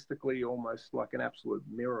stylistically almost like an absolute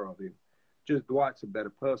mirror of him. Just Dwight's a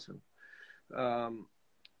better person.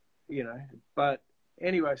 You know, but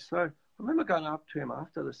anyway, so I remember going up to him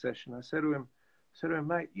after the session. I said to him,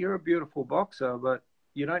 "Mate, you're a beautiful boxer, but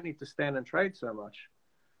you don't need to stand and trade so much."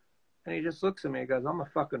 And he just looks at me and goes, "I'm a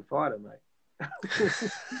fucking fighter, mate."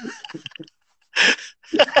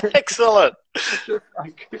 Excellent. Just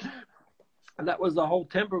like, and that was the whole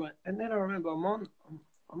temperament. And then I remember I'm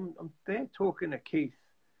there talking to Keith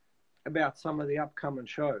about some of the upcoming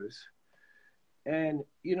shows. And,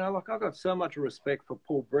 you know, like I got so much respect for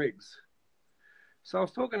Paul Briggs. So I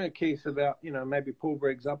was talking to Keith about, you know, maybe Paul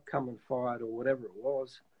Briggs' upcoming fight or whatever it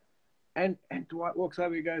was. And Dwight walks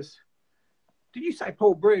over, he goes, "Did you say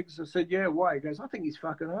Paul Briggs?" I said, "Yeah, why?" He goes, "I think he's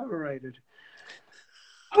fucking overrated."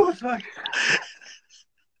 I was like,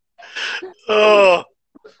 Oh,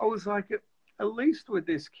 I was like, at least with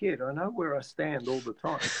this kid, I know where I stand all the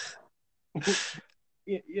time.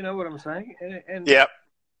 You know what I'm saying? And yeah.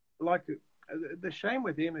 like, the shame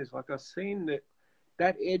with him is, like, I've seen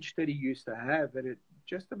that edge that he used to have, that it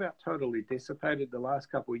just about totally dissipated the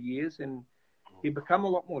last couple of years, and he become a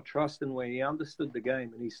lot more trusting where he understood the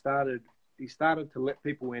game, and he started to let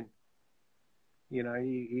people in. You know,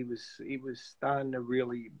 he was starting to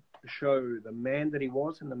really show the man that he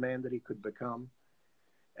was and the man that he could become.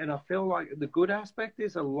 And I feel like the good aspect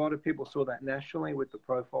is a lot of people saw that nationally with the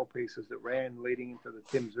profile pieces that ran leading into the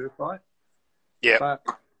Tim Tszyu fight. Yeah. But,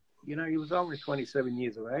 you know, he was only 27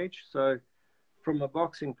 years of age. So from a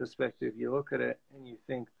boxing perspective, you look at it and you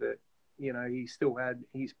think that, you know, he still had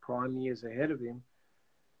his prime years ahead of him.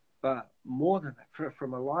 But more than that,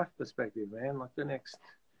 from a life perspective, man, like the next,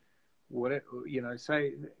 whatever, you know,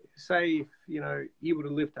 say if, you know, he would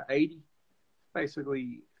have lived to 80,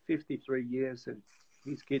 basically 53 years that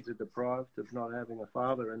his kids are deprived of not having a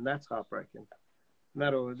father, and that's heartbreaking.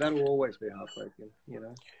 That'll always be heartbreaking, you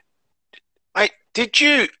know. Mate,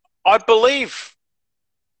 I believe,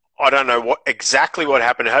 I don't know exactly what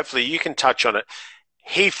happened. Hopefully you can touch on it.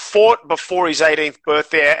 He fought before his 18th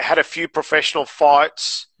birthday, had a few professional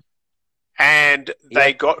fights, and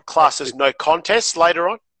they got classed as no contest later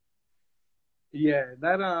on. Yeah,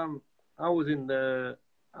 that I was in the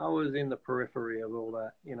periphery of all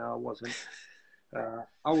that. You know, I wasn't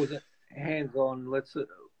hands on. Let's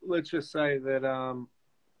just say that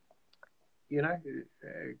you know,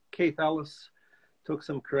 Keith Ellis took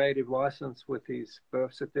some creative license with his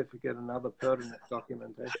birth certificate and other pertinent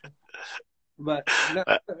documentation, but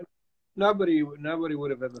nobody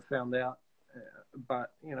would have ever found out.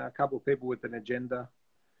 But, you know, a couple of people with an agenda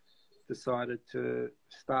decided to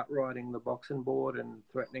start writing the boxing board and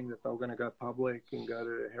threatening that they were going to go public and go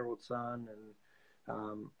to Herald Sun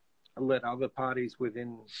and let other parties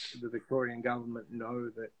within the Victorian government know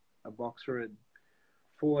that a boxer had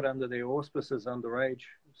fought under their auspices underage.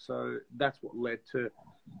 So that's what led to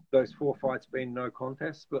those 4 fights being no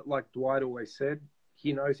contests. But like Dwight always said,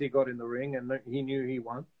 he knows he got in the ring and he knew he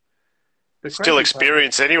won. Still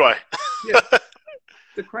experience anyway. Yeah.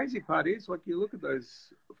 The crazy part is, like, you look at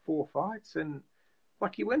those 4 fights and,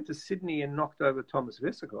 like, he went to Sydney and knocked over Thomas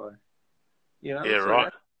Visakai. You know? Yeah, so right.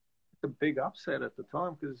 that's a big upset at the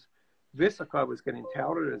time because Visakai was getting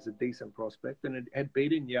touted as a decent prospect and had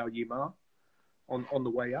beaten Yao Yima on the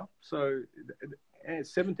way up. So at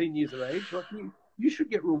 17 years of age, like, you should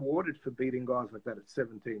get rewarded for beating guys like that at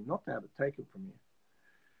 17, not to have it taken from you.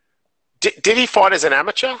 Did he fight as an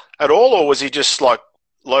amateur at all, or was he just like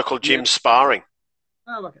local gym sparring?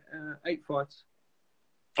 No, like 8 fights.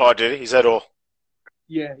 Oh, did he? Is that all?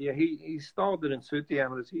 Yeah. He styled it and suit the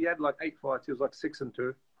amateurs. He had like 8 fights. He was like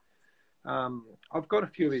 6-2. I've got a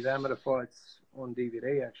few of his amateur fights on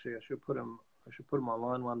DVD. Actually, I should put them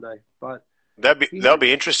online one day. But that'll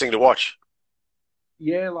be interesting to watch.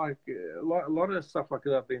 Yeah, like a lot of the stuff like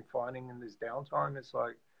that I've been finding in this downtime. It's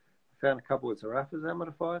like I found a couple of Zarafa's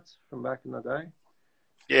amateur fights from back in the day.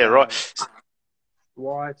 Yeah, right.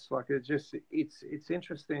 Whites, like it's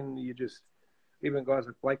interesting. Even guys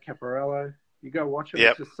like Blake Caparello, you go watch them.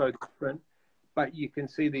 Yep. It's just so different, but you can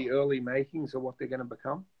see the early makings of what they're going to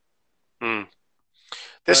become.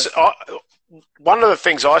 One of the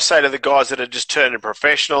things I say to the guys that are just turning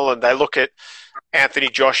professional and they look at Anthony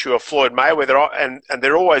Joshua, Floyd Mayweather, and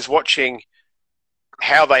they're always watching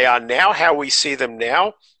how they are now, how we see them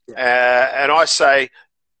now. Yeah. And I say,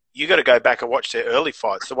 you got to go back and watch their early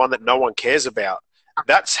fights, the one that no one cares about.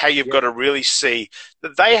 That's how you've got to really see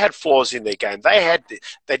that they had flaws in their game.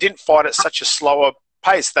 They didn't fight at such a slower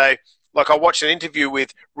pace. I watched an interview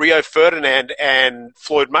with Rio Ferdinand and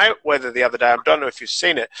Floyd Mayweather the other day. I don't know if you've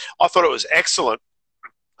seen it. I thought it was excellent.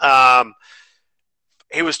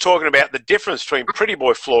 He was talking about the difference between Pretty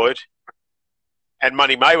Boy Floyd and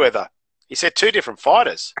Money Mayweather. He said 2 different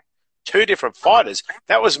fighters. 2 different fighters.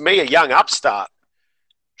 That was me, a young upstart,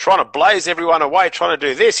 trying to blaze everyone away, trying to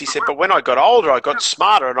do this. He said, but when I got older, I got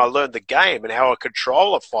smarter and I learned the game and how I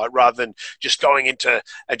control a fight rather than just going into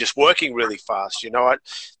and just working really fast. You know,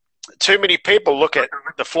 too many people look at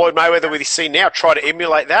the Floyd Mayweather we see now, try to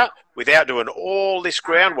emulate that without doing all this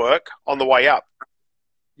groundwork on the way up.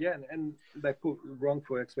 Yeah, and they put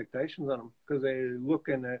wrongful expectations on them because they're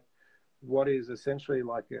looking at what is essentially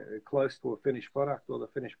like close to a finished product or the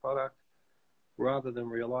finished product, rather than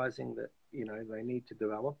realizing that, you know, they need to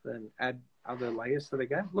develop and add other layers to the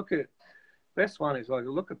game. Look at, best one is like,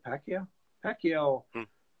 look at Pacquiao.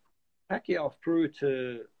 Pacquiao through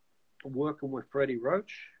to working with Freddie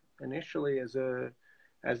Roach initially as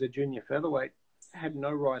a junior featherweight, had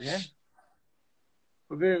no right hand.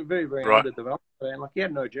 Very, very, very Right. underdeveloped. And like, he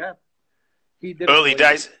had no jab. He didn't Early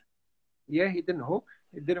days. Yeah, he didn't hook.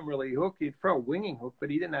 He didn't really hook. He'd throw a winging hook, but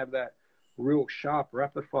he didn't have that real sharp,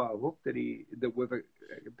 rapid-fire hook that we've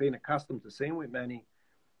been accustomed to seeing with Manny.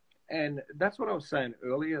 And that's what I was saying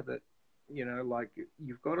earlier, that, you know, like,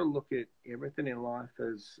 you've got to look at everything in life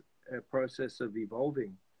as a process of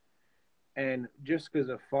evolving. And just because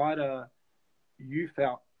a fighter you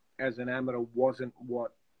felt as an amateur wasn't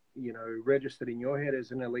what, you know, registered in your head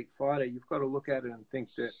as an elite fighter, you've got to look at it and think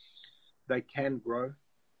that they can grow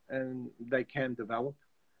and they can develop.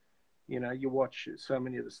 You know, you watch so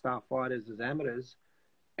many of the star fighters as amateurs,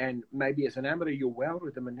 and maybe as an amateur you're wowed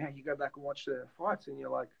with them, and now you go back and watch their fights and you're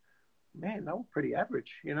like, man, they were pretty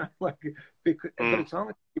average, you know. Like, because, but it's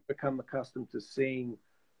only you become accustomed to seeing,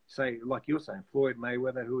 say, like you're saying, Floyd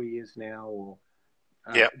Mayweather, who he is now, or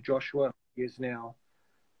Joshua, who he is now.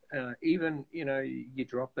 Even, you know, you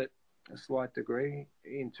drop it a slight degree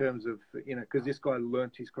in terms of, you know, because this guy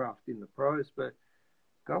learnt his craft in the pros, but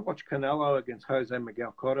go watch Canelo against Jose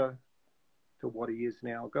Miguel Cotto to what he is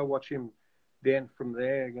now. Go watch him then from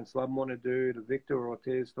there against Lamonadu to Victor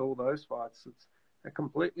Ortiz to all those fights. It's a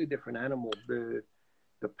completely different animal. The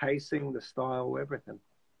pacing, the style, everything.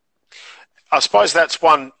 I suppose that's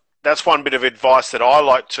one bit of advice that I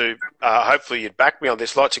like to, hopefully you'd back me on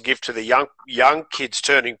this, like to give to the young kids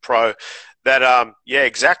turning pro, that, yeah,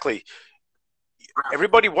 exactly.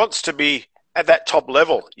 Everybody wants to be at that top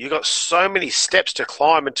level. You've got so many steps to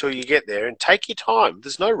climb until you get there, and take your time.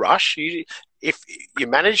 There's no rush. If you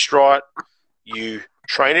managed right, you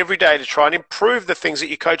train every day to try and improve the things that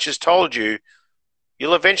your coach has told you,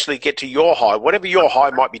 you'll eventually get to your high. Whatever your high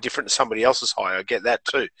might be different to somebody else's high. I get that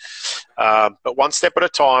too. But one step at a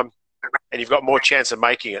time, and you've got more chance of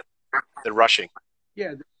making it than rushing.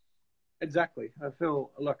 Yeah, exactly. I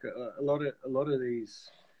feel like a lot of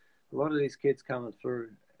these kids coming through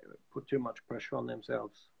put too much pressure on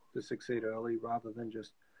themselves to succeed early, rather than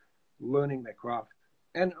just learning their craft.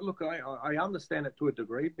 And look, I understand it to a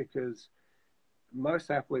degree, because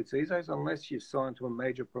most athletes these days, unless you sign to a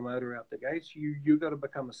major promoter out the gates, you got to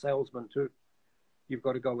become a salesman too. You've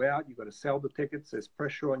got to go out, you've got to sell the tickets. There's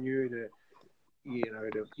pressure on you to, you know,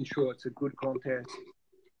 to ensure it's a good contest.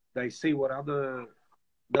 They see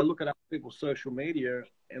they look at other people's social media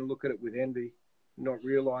and look at it with envy, not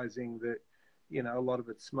realizing that, you know, a lot of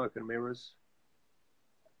it's smoke and mirrors.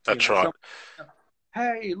 That's right.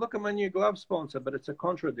 Hey, look at my new glove sponsor, but it's a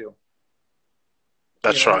contra deal.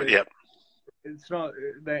 That's right. Yep. It's not.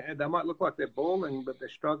 They might look like they're balling, but they're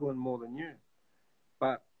struggling more than you.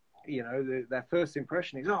 But, you know, that first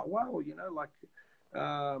impression is, oh wow, you know, like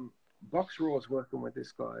Box Raw's working with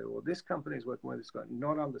this guy, or this company's working with this guy,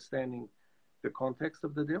 not understanding the context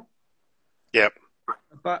of the deal. Yep.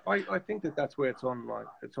 But I think that's where it's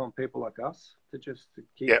on people like us to just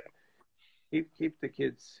keep the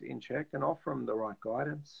kids in check and offer them the right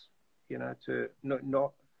guidance, you know, to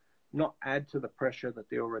not add to the pressure that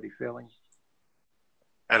they're already feeling.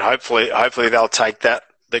 And hopefully they'll take the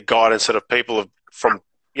guidance that people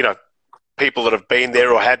that have been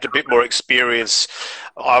there or had a bit more experience.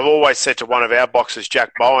 I've always said to one of our boxers,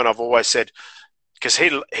 Jack Bowen, I've always said, because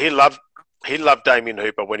he loved Damien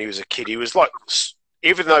Hooper when he was a kid. He was like,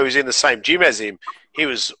 even though he was in the same gym as him, he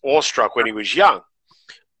was awestruck when he was young.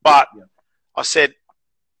 But I said,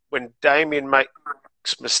 when Damien makes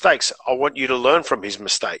mistakes, I want you to learn from his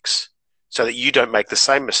mistakes, so that you don't make the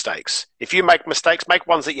same mistakes. If you make mistakes, make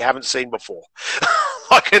ones that you haven't seen before,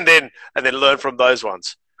 and then learn from those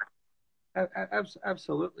ones.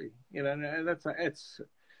 Absolutely, you know, that's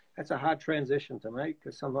a hard transition to make,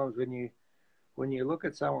 because sometimes when you look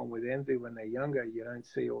at someone with envy when they're younger, you don't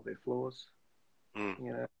see all their flaws. You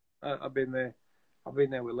know, I've been there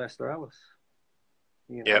with Lester Ellis.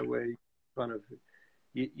 You know, where you kind of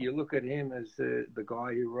you look at him as the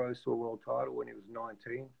guy who rose to a world title when he was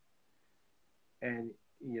 19. And,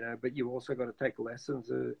 you know, but you also got to take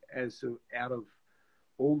lessons out of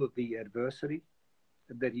all of the adversity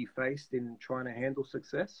that he faced in trying to handle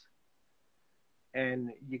success.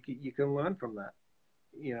 And you can learn from that,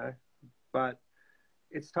 you know, but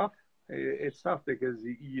it's tough. It's tough because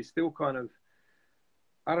you still kind of,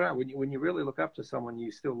 I don't know, when you really look up to someone,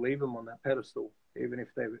 you still leave them on that pedestal, even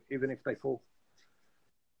if they fall.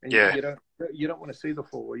 And Yeah. you don't want to see the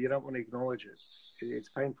fall, or you don't want to acknowledge it. It's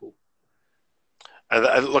painful.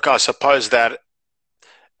 And look, I suppose that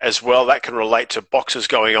as well, that can relate to boxers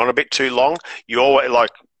going on a bit too long. You always,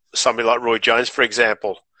 like somebody like Roy Jones, for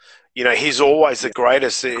example, you know, he's always the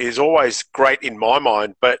greatest. He's always great in my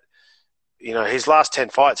mind, but you know, his last 10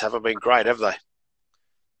 fights haven't been great, have they?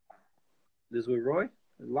 This with Roy,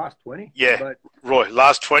 last 20. Yeah, but Roy,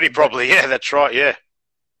 last 20 probably. Yeah, that's right. Yeah.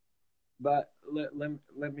 But let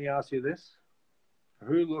me ask you this: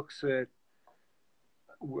 who looks at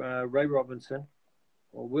Ray Robinson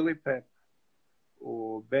or Willie Pep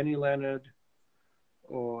or Benny Leonard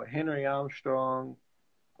or Henry Armstrong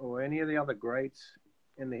or any of the other greats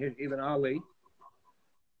even Ali,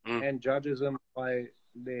 and judges them by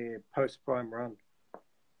their post-prime run?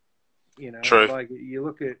 You know, True. like you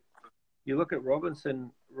look at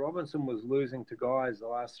Robinson. Robinson was losing to guys the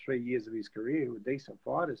last 3 years of his career who were decent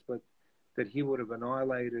fighters, but that he would have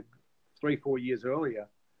annihilated 3-4 years earlier.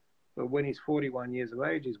 But when he's 41 years of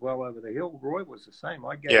age, he's well over the hill. Roy was the same.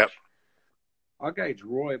 I gauge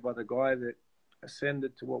Roy by the guy that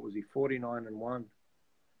ascended to, what was he, 49-1,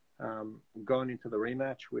 going into the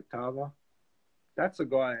rematch with Tava. That's a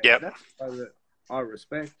guy. Yep. That's a guy that I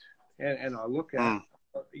respect and I look at.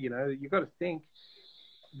 You know, you got to think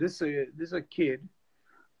this is a kid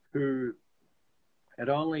who had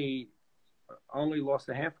only lost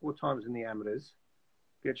a handful of times in the amateurs,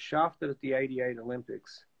 gets shafted at the '88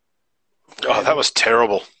 Olympics. Oh, that was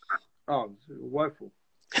terrible. Oh, it was woeful.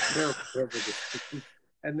 Terrible.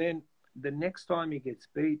 And then the next time he gets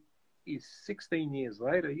beat is 16 years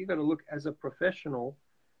later. You got to look as a professional.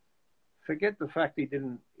 Forget the fact he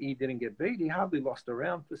didn't get beat. He hardly lost a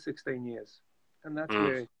round for 16 years, and that's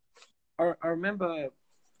where I remember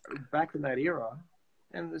back in that era.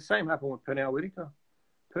 And the same happened with Pernell Whitaker.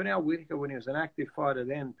 Pernell Whitaker, when he was an active fighter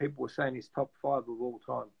then, people were saying he's top 5 of all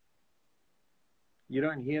time. You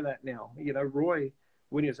don't hear that now. You know, Roy,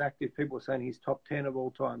 when he was active, people were saying he's top 10 of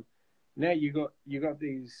all time. Now you got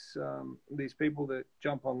these people that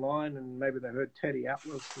jump online and maybe they heard Teddy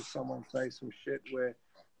Atlas or someone say some shit where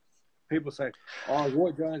people say, oh,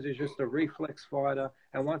 Roy Jones is just a reflex fighter,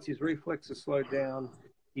 and once his reflexes slowed down,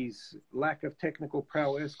 his lack of technical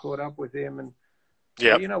prowess caught up with him. And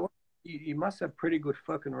you know what? You must have pretty good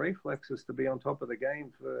fucking reflexes to be on top of the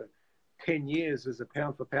game for 10 years as a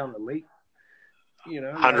pound-for-pound elite. You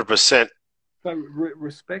know, 100%. So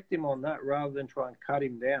respect him on that rather than try and cut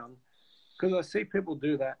him down. Because I see people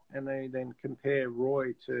do that and they then compare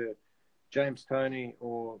Roy to James Toney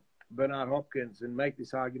or Bernard Hopkins and make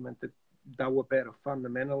this argument that they were better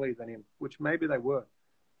fundamentally than him, which maybe they were.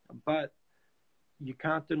 But you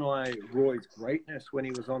can't deny Roy's greatness when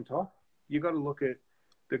he was on top. You got to look at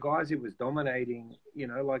the guys he was dominating. You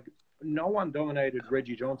know, like no one dominated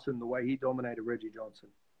Reggie Johnson the way he dominated Reggie Johnson.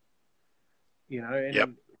 You know,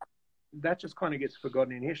 and that just kind of gets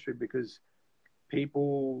forgotten in history because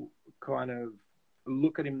people kind of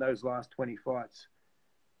look at him those last 20 fights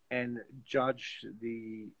and judge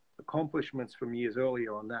the accomplishments from years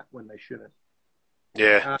earlier on that when they shouldn't.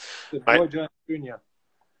 Yeah. Roy Jones Jr.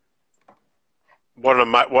 What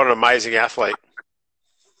an amazing athlete.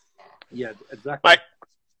 Yeah, exactly. Mate,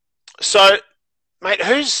 so, mate,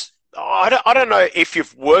 I don't know if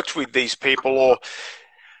you've worked with these people or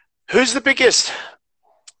who's the biggest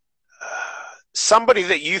somebody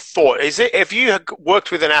that you thought, if you had worked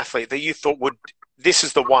with an athlete that you thought this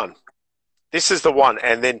is the one,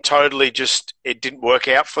 and then totally just it didn't work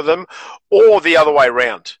out for them, or the other way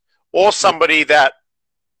around, or somebody that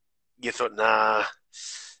you thought, nah,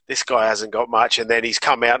 this guy hasn't got much, and then he's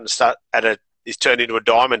come out and he's turned into a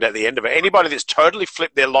diamond at the end of it. Anybody that's totally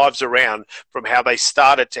flipped their lives around from how they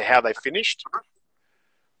started to how they finished?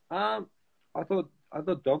 I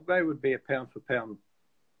thought Dog Bay would be a pound for pound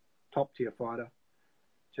top tier fighter.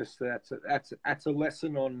 Just that's a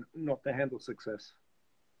lesson on not to handle success.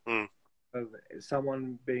 Of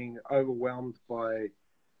someone being overwhelmed by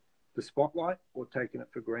the spotlight or taking it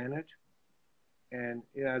for granted. And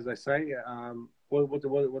you know, as I say,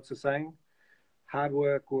 what's the saying? Hard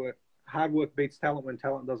work beats talent when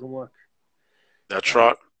talent doesn't work. That's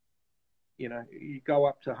right. You know, you go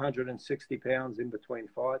up to 160 pounds in between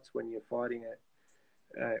fights when you're fighting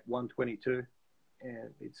at 122,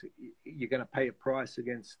 and you're going to pay a price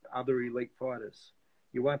against other elite fighters.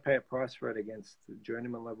 You won't pay a price for it against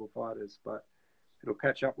journeyman level fighters, but it'll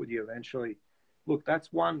catch up with you eventually. Look, that's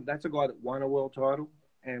a guy that won a world title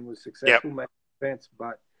and was successful making defense,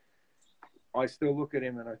 but I still look at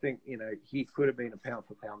him and I think, he could have been a pound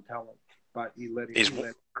for pound talent, but he let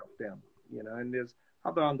himself down, and there's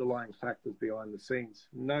other underlying factors behind the scenes.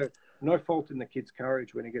 No fault in the kid's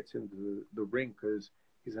courage when he gets into the ring, because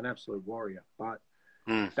he's an absolute warrior. But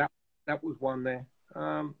that was one there.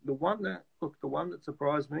 The one that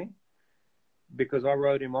surprised me, because I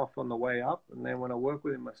wrote him off on the way up, and then when I worked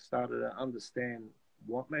with him, I started to understand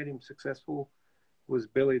what made him successful, was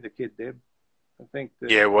Billy the Kid Deb. I think that,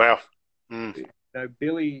 yeah, wow.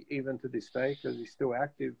 Billy, even to this day, because he's still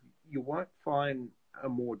active, you won't find a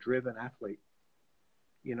more driven athlete.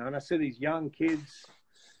 And I see these young kids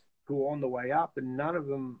who are on the way up, and none of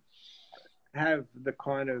them have the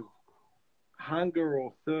kind of hunger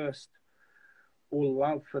or thirst or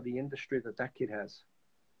love for the industry that kid has.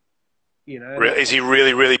 Is he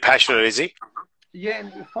really, really passionate, is he? Yeah,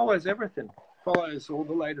 and he follows everything. Follows all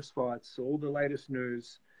the latest fights, all the latest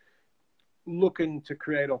news, looking to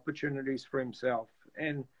create opportunities for himself.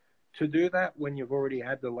 And to do that when you've already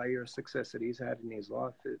had the layer of success that he's had in his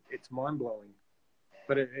life, it's mind-blowing.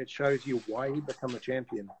 But it shows you why he become a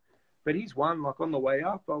champion. But he's won. Like, on the way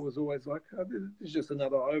up, I was always like, oh, this is just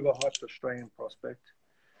another overhyped Australian prospect.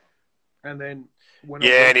 And then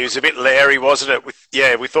and he was a bit leery, wasn't it? We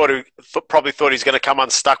probably thought he was going to come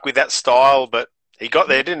unstuck with that style, but he got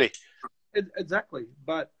there, didn't he? Exactly.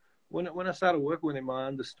 But when I started working with him, I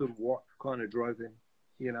understood what kind of drove him.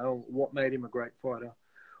 What made him a great fighter.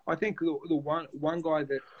 I think the one guy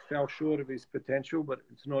that fell short of his potential, but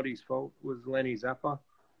it's not his fault, was Lenny Zappa.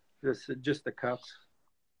 Just the cuts.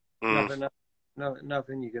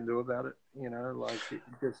 Nothing you can do about it.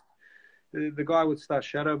 The guy would start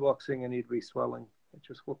shadow boxing and he'd be swelling.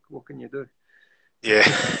 Just what can you do? Yeah.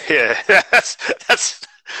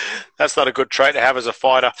 That's not a good trait to have as a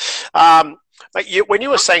fighter. When you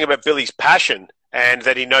were saying about Billy's passion and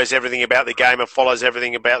that he knows everything about the game and follows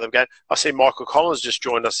everything about the game, I see Michael Collins just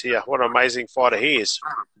joined us here. What an amazing fighter he is!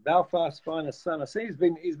 Belfast's finest son. I see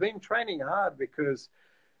he's been training hard, because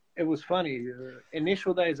it was funny.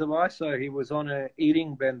 Initial days of ISO, he was on an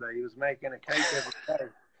eating bender. He was making a cake every day.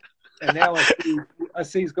 And now I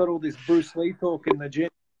see he's got all this Bruce Lee talk in the gym.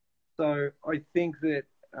 So I think that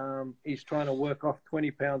he's trying to work off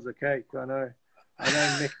 20 pounds of cake. I know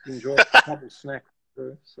Nick enjoys a couple of snacks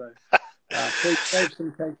too. So please save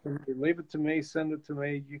some cake for me. Leave it to me. Send it to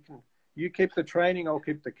me. You keep the training. I'll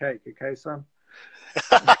keep the cake. Okay, son?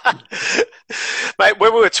 Mate,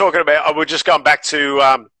 when we were talking about, we're just going back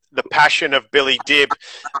to the passion of Billy Dibb.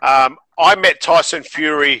 I met Tyson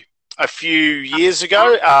Fury a few years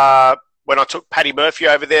ago when I took Paddy Murphy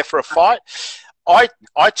over there for a fight.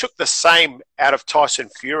 I took the same out of Tyson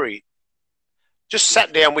Fury. Just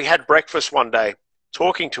sat down, we had breakfast one day,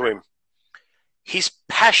 talking to him. His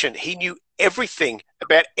passion, he knew everything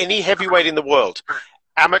about any heavyweight in the world.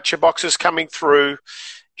 Amateur boxers coming through.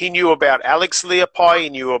 He knew about Alex Leopai. He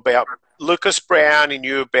knew about Lucas Brown. He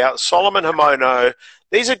knew about Solomon Hamono.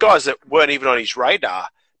 These are guys that weren't even on his radar.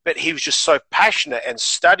 But he was just so passionate and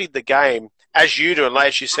studied the game, as you do, and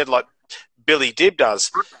as you said, like Billy Dibb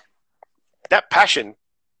does. That passion,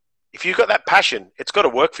 if you've got that passion, it's got to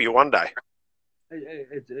work for you one day.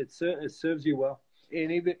 It serves you well.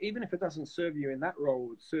 And even if it doesn't serve you in that role, it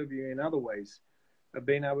would serve you in other ways. Of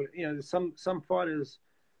being able to, some fighters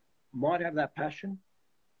might have that passion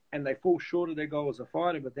and they fall short of their goal as a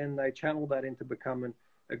fighter, but then they channel that into becoming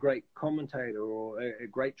a great commentator or a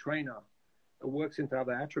great trainer. It works into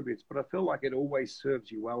other attributes, but I feel like it always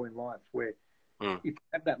serves you well in life, where if you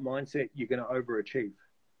have that mindset, you're going to overachieve.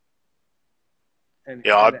 And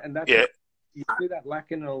that's you see that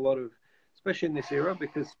lacking in a lot of, especially in this era,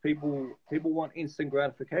 because people want instant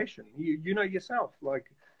gratification. You know yourself, like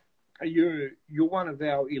you're one of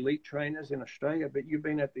our elite trainers in Australia, but you've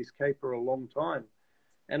been at this cape for a long time,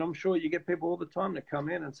 and I'm sure you get people all the time to come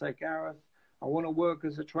in and say, Gareth, I want to work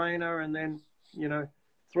as a trainer, and then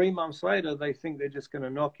 3 months later, they think they're just going to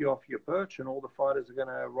knock you off your perch and all the fighters are going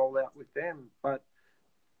to roll out with them. But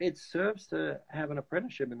it serves to have an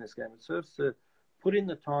apprenticeship in this game. It serves to put in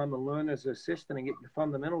the time and learn as an assistant and get your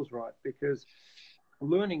fundamentals right, because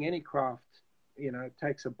learning any craft,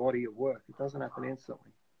 takes a body of work. It doesn't happen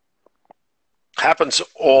instantly. Happens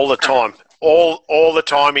all the time, all the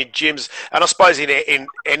time in gyms, and I suppose in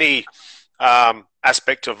any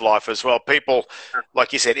aspect of life as well. People,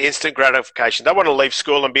 like you said, instant gratification. They want to leave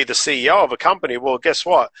school and be the CEO of a company. Well, guess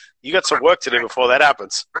what? You got some work to do before that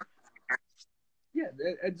happens. Yeah,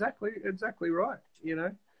 exactly right.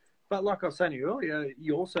 But like I was saying earlier,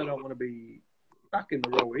 you also don't want to be stuck in the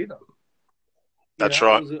role either. That's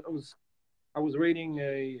right. I was reading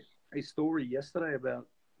a story yesterday about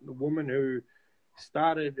the woman who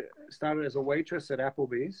started as a waitress at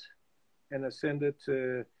Applebee's, and ascended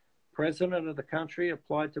to president of the country,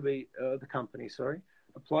 applied to be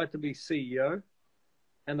applied to be CEO,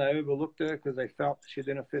 and they overlooked her because they felt she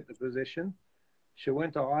didn't fit the position. She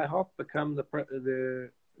went to IHOP, become the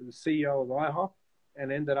CEO of IHOP,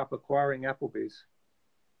 and ended up acquiring Applebee's.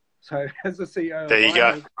 So as the CEO There you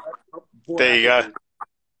go. There you go.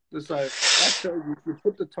 So that shows you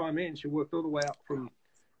put the time in. She worked all the way up from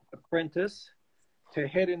apprentice to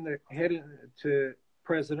head to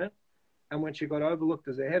president. And when she got overlooked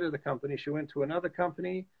as the head of the company, she went to another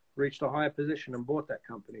company, reached a higher position, and bought that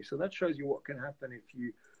company. So that shows you what can happen if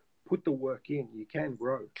you put the work in. You can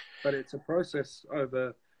grow. But it's a process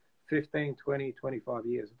over 15, 20, 25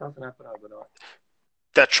 years. It doesn't happen overnight.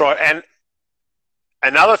 That's right. And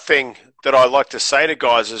another thing that I like to say to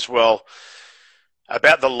guys as well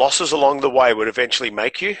about the losses along the way would eventually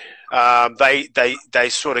make you. They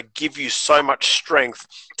sort of give you so much strength.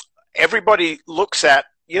 Everybody looks at,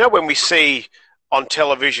 when we see on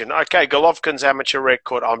television, okay, Golovkin's amateur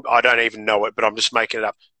record, I don't even know it, but I'm just making it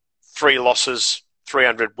up. 3 losses,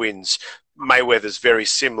 300 wins. Mayweather's very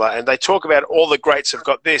similar. And they talk about all the greats have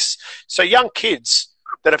got this. So young kids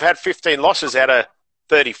that have had 15 losses out of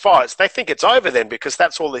 30 fights, they think it's over then because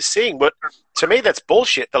that's all they're seeing. But to me, that's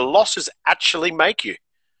bullshit. The losses actually make you.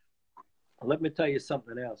 Let me tell you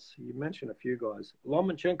something else. You mentioned a few guys.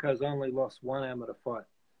 Lomachenko's only lost 1 amateur fight.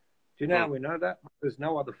 Do you know how we know that? There's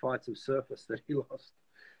no other fights have surfaced that he lost.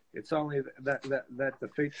 It's only that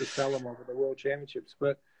defeat to Salamov at the World Championships.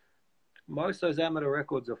 But most of those amateur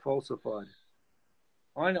records are falsified.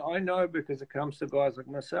 I know because it comes to guys like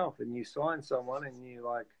myself, and you sign someone and you're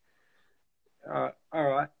like, all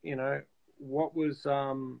right, what was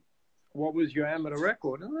your amateur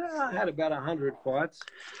record? And I had about 100 fights.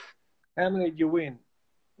 How many did you win?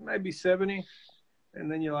 Maybe 70.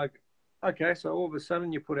 And then you're like, okay, so all of a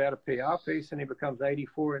sudden you put out a PR piece and he becomes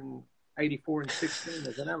 84 and 16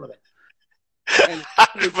 as an amateur. And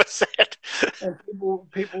 100%. And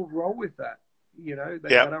people roll with that. They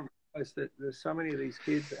don't realize that there's so many of these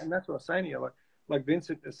kids, and that's what I'm saying to you. Like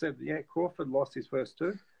Vincent has said, Crawford lost his first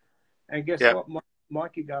 2. And guess what?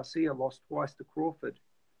 Mikey Garcia lost twice to Crawford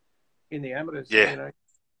in the amateurs. Yeah.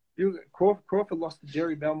 Crawford lost to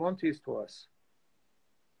Jerry Belmonte's twice.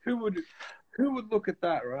 Who would look at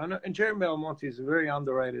that, right? And Jerry Belmonte is a very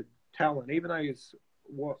underrated talent, even though he's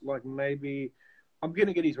maybe I'm going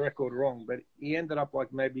to get his record wrong, but he ended up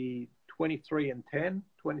maybe 23-10,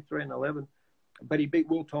 23-11. But he beat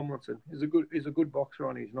Will Tomlinson. He's a good boxer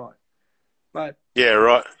on his night. But yeah,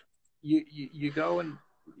 right. You go and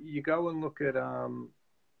look at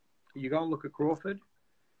Crawford,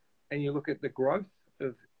 and you look at the growth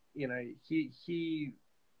of he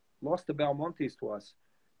lost to Belmonte's twice,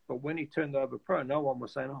 but when he turned over pro, no one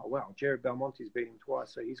was saying, "Oh wow, Jerry Belmonte's beat him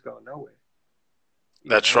twice, so he's going nowhere."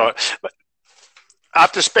 That's right. But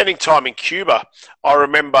after spending time in Cuba, I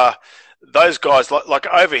remember those guys, like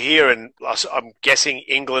over here, and I'm guessing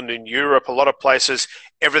England and Europe, a lot of places,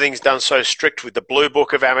 everything's done so strict with the blue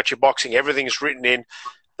book of amateur boxing. Everything's written in.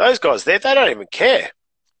 Those guys there, they don't even care.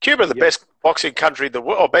 Cuba, the best boxing country,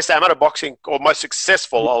 or best amateur boxing, or most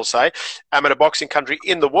successful, I'll say, amateur boxing country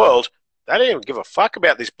in the world. They don't even give a fuck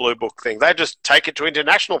about this blue book thing. They just take it to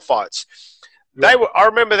international fights. I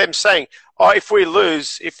remember them saying, "Oh, if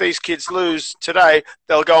these kids lose today,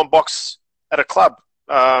 they'll go and box at a club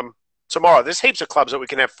tomorrow. There's heaps of clubs that we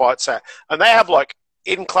can have fights at, and they have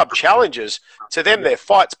in-club challenges. To them, they're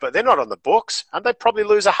fights, but they're not on the books, and they probably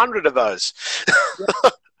lose 100 of those."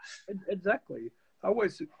 Exactly. I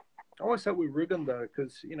always thought with Ribbon though,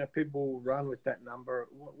 because people run with that number.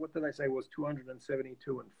 What did they say was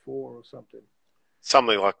 272-4 or something?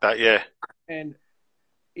 Something like that, yeah. And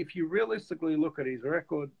if you realistically look at his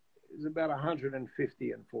record, it's about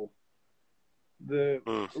 150-4. The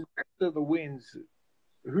rest of the wins,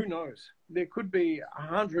 who knows? There could be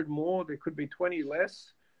 100 more. There could be 20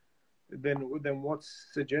 less than what's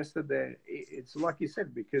suggested there. It's like you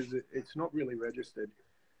said, because it's not really registered.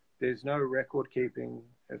 There's no record keeping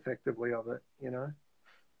effectively of it,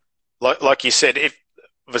 Like you said, if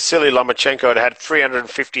Vasily Lomachenko had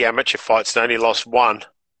 350 amateur fights and only lost 1,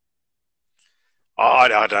 I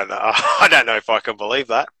don't know. I don't know if I can believe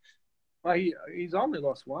that. Well, he's only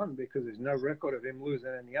lost 1 because there's no record of him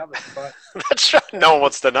losing any others. But that's right. No one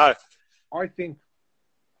wants to know. I think,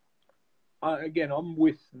 again, I'm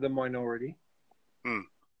with the minority.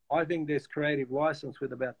 I think there's creative license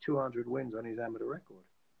with about 200 wins on his amateur record.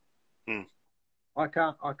 I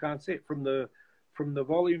can't see it from the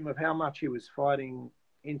volume of how much he was fighting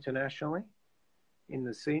internationally in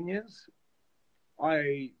the seniors.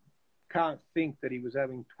 I can't think that he was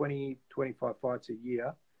having 20, 25 fights a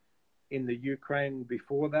year in the Ukraine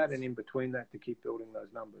before that and in between that to keep building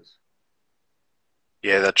those numbers.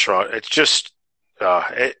 Yeah, that's right. It's just,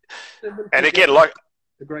 and And again, like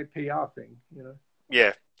a great PR thing,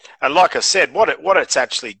 yeah, and like I said, what it's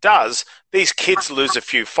actually does, these kids lose a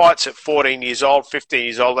few fights at 14 years old, 15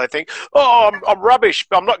 years old. They think, oh, I'm rubbish,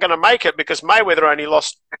 but I'm not going to make it because Mayweather only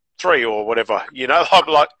lost 3 or whatever. I'm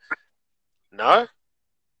like, no.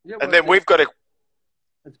 Yeah, and then we've got to.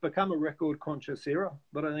 It's become a record-conscious era,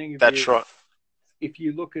 but I think That's right. If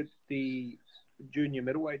you look at the junior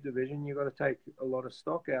middleweight division, you've got to take a lot of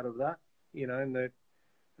stock out of that. And that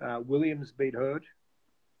Williams beat Hurd,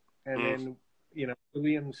 and then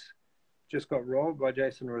Williams just got robbed by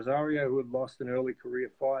Jason Rosario, who had lost an early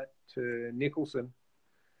career fight to Nicholson.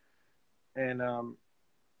 And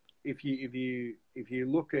if you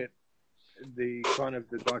look at the kind of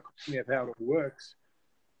the dichotomy of how it works,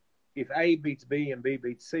 if A beats B and B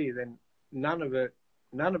beats C, then none of it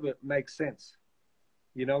makes sense.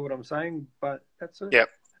 You know what I'm saying? But that's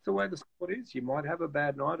the way the sport is. You might have a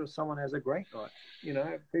bad night, or someone has a great night.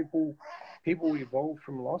 People evolve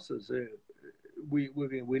from losses. We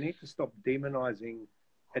need to stop demonizing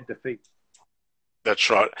a defeat. That's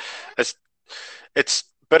right. It's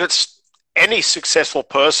any successful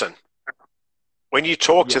person. When you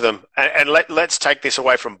talk to them, and let's take this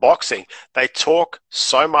away from boxing, they talk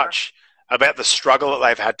so much about the struggle that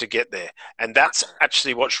they've had to get there. And that's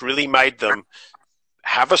actually what's really made them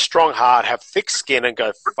have a strong heart, have thick skin, and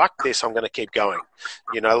go, fuck this, I'm going to keep going.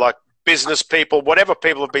 Like business people, whatever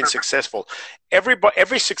people have been successful.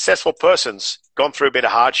 Every successful person's gone through a bit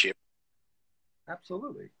of hardship.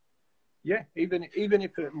 Absolutely. Yeah, even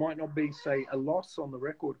if it might not be, say, a loss on the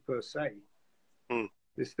record per se,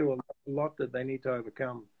 there's still a lot that they need to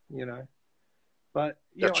overcome, But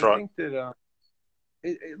That's I right. think that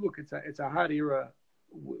look, it's a hard era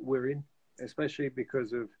we're in, especially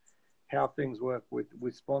because of how things work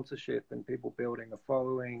with sponsorship and people building a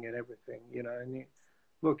following and everything, And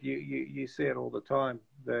you see it all the time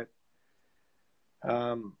that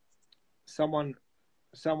someone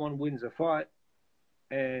wins a fight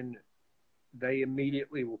and they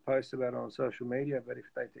immediately will post about it on social media. But if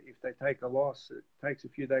they take a loss, it takes a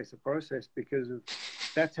few days to process because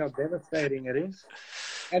that's how devastating it is.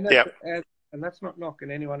 And that's not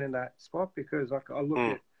knocking anyone in that spot, because I look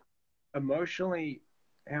at emotionally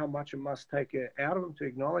how much it must take it out of them to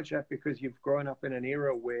acknowledge that, because you've grown up in an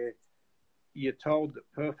era where you're told that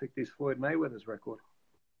perfect is Floyd Mayweather's record.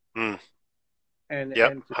 And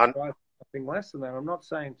to try something less than that. I'm not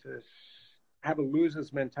saying to have a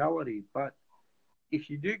loser's mentality, but if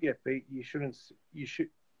you do get beat, you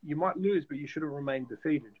might lose, but you shouldn't remain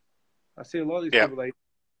defeated. I see a lot of these people,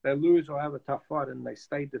 they lose or have a tough fight and they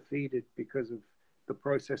stay defeated because of the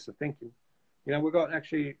process of thinking. We've got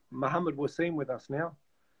actually Muhammad Wasim with us now.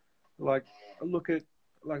 Like, look at,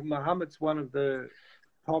 Muhammad's one of the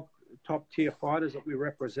top tier fighters that we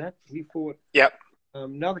represent. He fought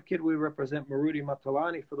another kid we represent, Marudi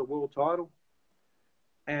Matalani, for the world title.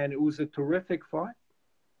 And it was a terrific fight.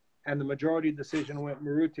 And the majority decision went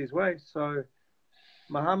Maruti's way. So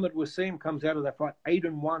Muhammad Wasim comes out of that fight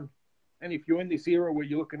 8-1. And if you're in this era where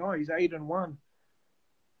you're looking, he's 8-1.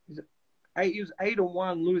 He was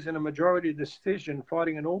 8-1, losing a majority decision,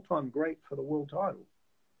 fighting an all-time great for the world title.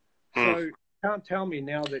 So you can't tell me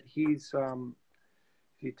now that he's 10-1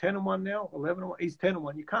 now, 11-1. He's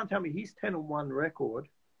 10-1. You can't tell me his 10-1 record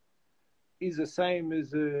is the same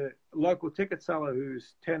as a local ticket seller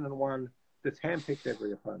who's 10-1 that's handpicked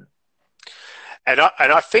every opponent. And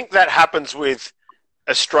I think that happens with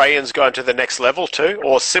Australians going to the next level too,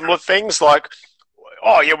 or similar things like,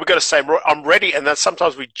 we've got to say I'm ready, and then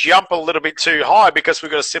sometimes we jump a little bit too high because we've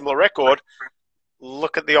got a similar record.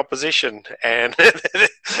 Look at the opposition, and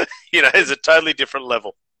it's a totally different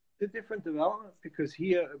level. It's a different development, because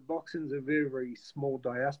here boxing's a very, very small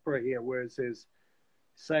diaspora here, whereas there's,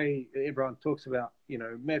 say, everyone talks about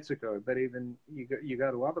Mexico, but even you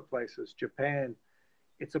go to other places, Japan,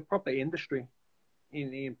 it's a proper industry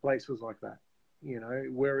in places like that,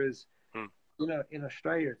 whereas in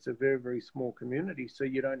Australia it's a very, very small community, so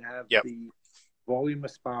you don't have the volume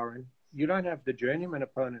of sparring, you don't have the journeyman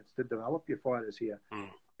opponents to develop your fighters here.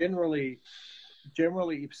 Generally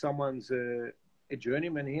if someone's a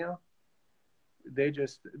journeyman here,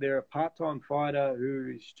 they're a part-time fighter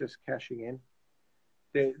who's just cashing in.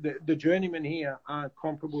 The journeymen here aren't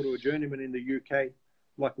comparable to a journeyman in the UK,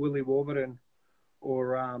 like Willie Warburton,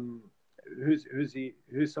 or who's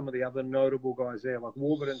some of the other notable guys there. Like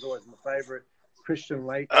Warburton's always my favourite. Christian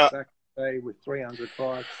Lake back in the day with 300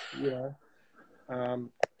 fights.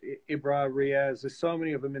 Ibra Riaz. There's so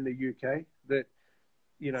many of them in the UK that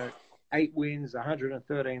 8 wins,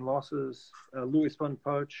 113 losses, Louis Van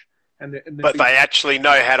Poach. But they actually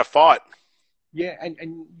know how to fight. Yeah,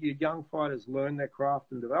 and your young fighters learn their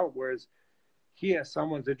craft and develop, whereas here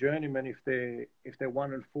someone's a journeyman if they're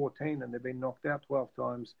 1-14 and they've been knocked out 12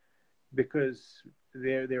 times because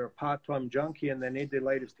they're a part-time junkie and they need their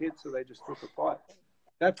latest hit, so they just took a fight.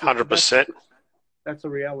 100%. That's a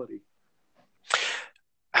reality.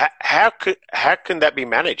 How can that be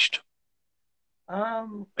managed?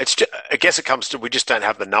 It's just, I guess it comes to we just don't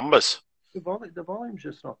have the numbers. The volume's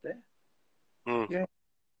just not there. Mm.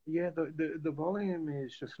 Yeah. The volume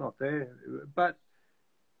is just not there. But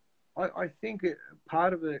I think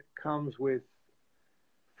part of it comes with,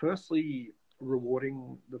 firstly,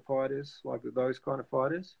 rewarding the fighters, like those kind of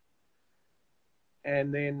fighters,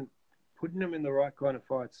 and then putting them in the right kind of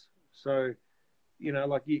fights. So,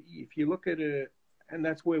 like if you look at it, and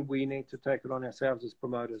that's where we need to take it on ourselves as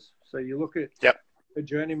promoters. So you look at a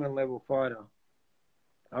journeyman level fighter.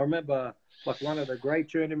 I remember, like, one of the great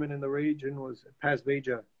journeymen in the region was Paz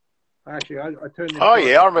Vija. Actually, I turned him. Oh,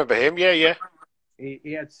 yeah, I remember him. Yeah.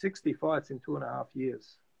 He had 60 fights in 2.5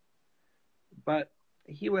 years. But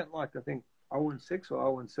he went, like, I think 0-6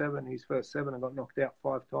 or 0-7 his first 7 and got knocked out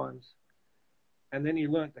 5 times. And then he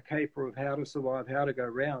learnt the caper of how to survive, how to go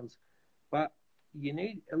rounds. But you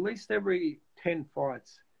need, at least every 10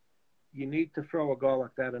 fights, you need to throw a guy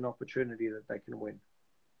like that an opportunity that they can win.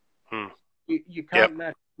 You can't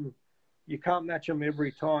match them. You can't match them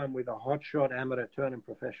every time with a hotshot amateur turning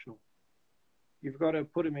professional. You've got to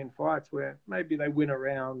put them in fights where maybe they win a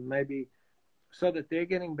round, maybe so that they're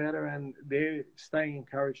getting better and they're staying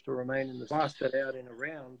encouraged to remain in the blasted out in a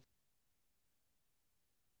round.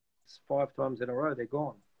 5 times in a row, they're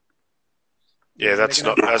gone. Yeah, that's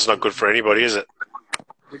not good for anybody, is it?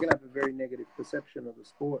 They're going to have a very negative perception of the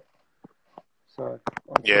sport. So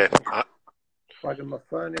plugging my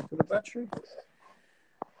phone into the battery.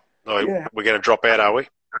 No, we're going to drop out, are we?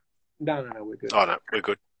 No, we're good. Oh, no, we're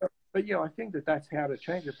good. But yeah, I think that's how to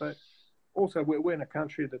change it. But also, we're in a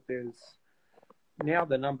country that there's, now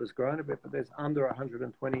the number's grown a bit, but there's under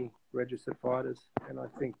 120 registered fighters. And I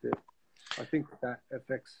think that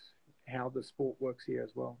affects how the sport works here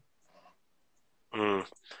as well.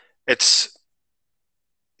 It's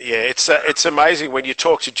amazing when you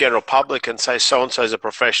talk to general public and say so-and-so's a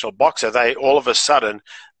professional boxer, they all of a sudden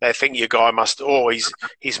they think your guy must,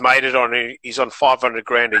 he's made it on, he's on 500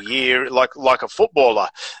 grand a year like a footballer.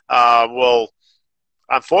 Well,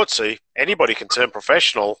 unfortunately, anybody can turn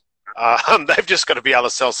professional. They've just got to be able to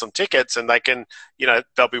sell some tickets and they can,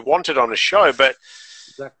 they'll be wanted on a show. But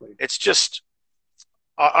exactly, it's just,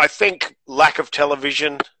 I think lack of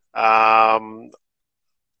television,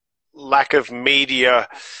 lack of media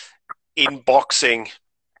in boxing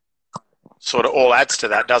sort of all adds to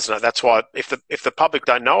that, doesn't it? That's why if the public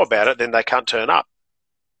don't know about it, then they can't turn up.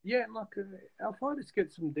 Yeah, like our fighters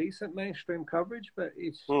get some decent mainstream coverage, but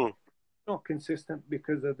it's not consistent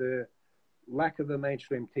because of the lack of a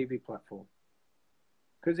mainstream TV platform.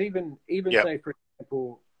 Because even say, for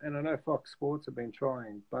example, and I know Fox Sports have been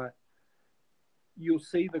trying, but you'll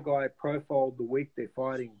see the guy profiled the week they're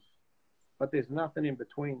fighting, but there's nothing in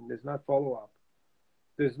between. There's no follow-up.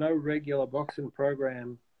 There's no regular boxing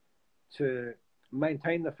program to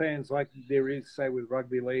maintain the fans like there is, say, with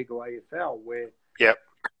rugby league or AFL, where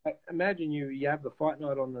imagine you have the fight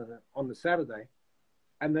night on the Saturday,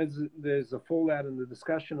 and there's a fallout in the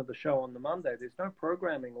discussion of the show on the Monday. There's no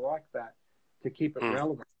programming like that to keep it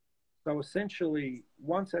relevant. So essentially,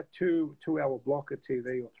 once that 2-hour block of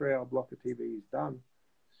TV or 3-hour block of TV is done,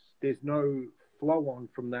 there's no flow on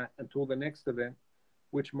from that until the next event,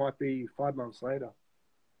 which might be 5 months later.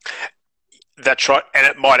 That's right. And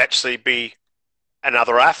it might actually be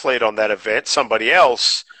another athlete on that event, somebody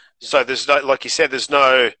else. So there's no, like you said, there's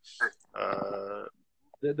no...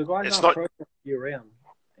 the guy's not programmed year round.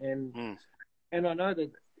 And I know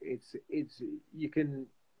that it's you can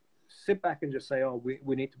sit back and just say, oh,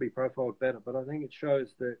 we need to be profiled better. But I think it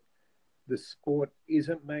shows that the sport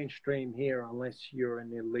isn't mainstream here unless you're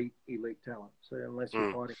an elite talent. So unless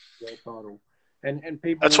you're fighting for the world title. And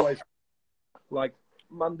people always like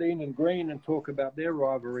Mundine and Green and talk about their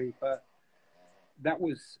rivalry, but that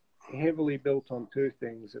was heavily built on two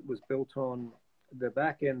things. It was built on the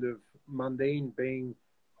back end of Mundine being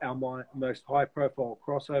our most high-profile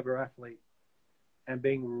crossover athlete and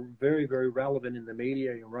being very, very relevant in the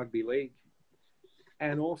media in rugby league.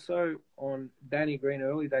 And also on Danny Green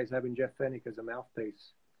early days having Jeff Fennick as a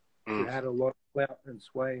mouthpiece, who had a lot of clout and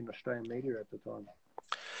sway in Australian media at the time.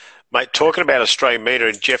 Mate, talking about Australian media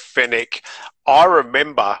and Jeff Fennick, I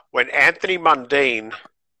remember when Anthony Mundine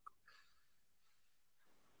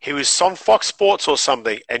He was on Fox Sports or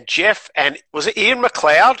something, and Jeff and was it Ian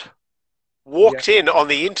McLeod walked in on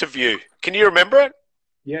the interview. Can you remember it?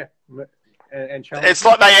 Yeah, and it's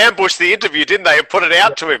like they ambushed the interview, didn't they, and put it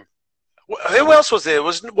out to him. Who else was there?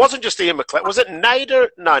 It wasn't just Ian McLeod. Was it Nader?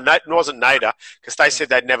 No, it wasn't Nader, because they said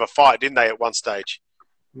they'd never fight, didn't they, at one stage?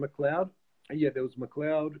 McLeod? Yeah, there was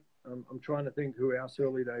McLeod. I'm trying to think who else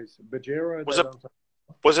early days. Bajero?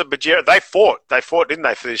 Was it Bajero? They fought, didn't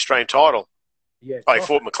they, for the Australian title? Yeah. They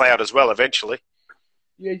fought McLeod as well eventually.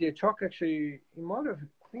 Yeah, Chalk actually, he might have,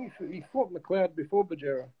 I think he fought McLeod before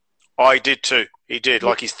Bajero. Oh, he did too. He did,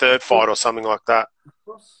 like his third fight or something like that.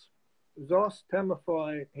 Zos,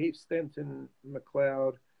 Tamafai, Heath Stenton,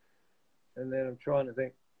 McLeod, and then I'm trying to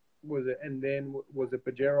think, was it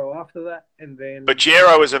Bajero after that? And then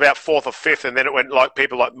Bajero was about fourth or fifth, and then it went like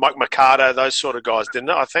people like Mike Mercado, those sort of guys, didn't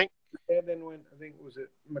it, I think? Yeah, then I think, was it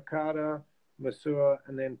Mercado, Masur,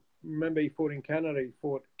 and then remember he fought in Canada, he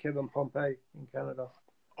fought Kevin Pompey in Canada.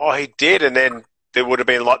 Oh, he did, and then there would have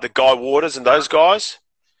been like the Guy Waters and those guys?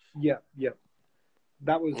 Yeah.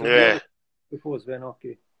 That was before Sven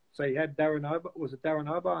Oki. So he had Darren Oba, was it Darren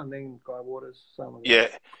Oba, and then Guy Waters? Yeah.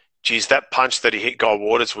 Geez, that punch that he hit Guy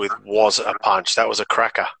Waters with was a punch. That was a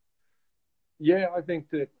cracker. Yeah, I think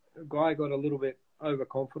that Guy got a little bit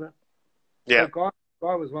overconfident. Yeah. So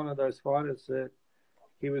Guy was one of those fighters that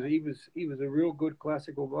he was a real good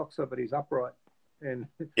classical boxer, but he's upright and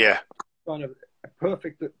kind of a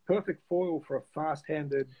perfect foil for a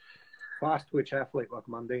fast-handed, fast-twitch athlete like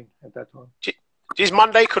Mundine at that time. Geez,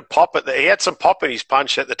 Monday could pop it. He had some pop in his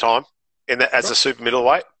punch at the time as a super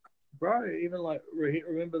middleweight. Bro, even like,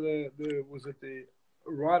 remember was it the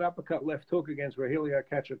right uppercut left hook against Rogelio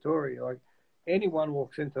Cacciatore? Like, anyone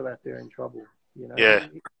walks into that, they're in trouble. You know? Yeah.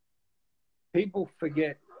 People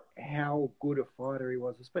forget how good a fighter he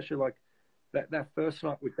was, especially like that first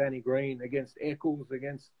night with Danny Green against Eccles,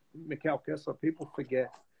 against Mikhail Kessler. People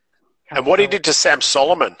forget. And what he did to Sam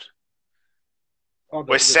Solomon.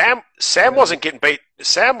 Where Sam wasn't getting beat.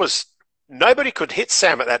 Nobody could hit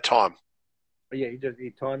Sam at that time. Yeah,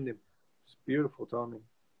 he timed him. It's beautiful timing.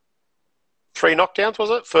 3 knockdowns, was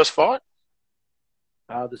it? First fight?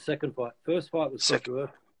 The second fight. First fight was second.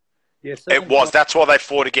 Yeah, it was. That's why they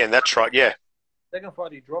fought again. That's right, yeah. Second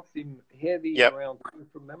fight, he dropped him heavy around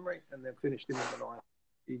from memory and then finished him in the ninth.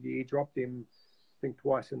 He dropped him, I think,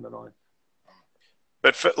 twice in the ninth.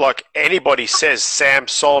 But like anybody says, Sam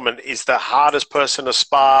Solomon is the hardest person to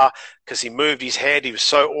spar because he moved his head. He was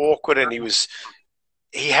so awkward and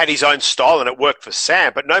he had his own style and it worked for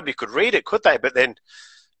Sam, but nobody could read it, could they? But then,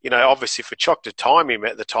 obviously for Choc to time him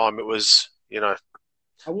at the time, it was,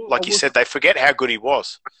 like you said, they forget how good he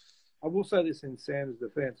was. I will say this in Sam's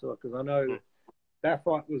defense, because I know that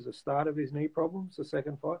fight was the start of his knee problems, the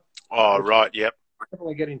second fight. Oh, right, yep.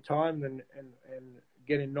 Definitely getting timed and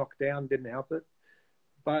getting knocked down didn't help it.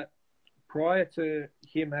 But prior to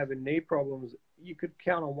him having knee problems, you could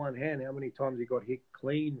count on one hand how many times he got hit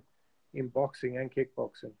clean in boxing and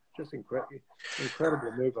kickboxing. Just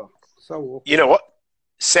incredible mover. So awkward. You know what?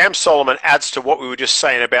 Sam Solomon adds to what we were just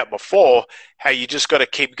saying about before, how you just got to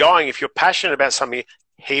keep going. If you're passionate about something,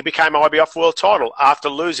 he became IBF world title after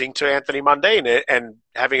losing to Anthony Mundine and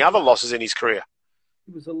having other losses in his career.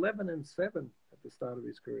 He was 11-7 at the start of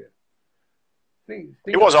his career.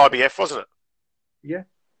 It was IBF, wasn't it? Yeah,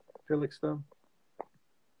 Felix Stone.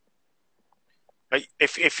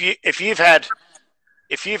 If you've had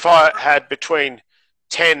between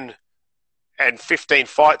 10 and 15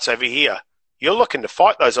 fights over here, you're looking to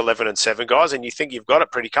fight those 11-7 guys, and you think you've got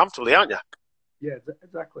it pretty comfortably, aren't you? Yeah,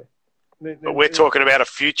 exactly. But we're talking about a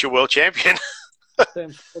future world champion.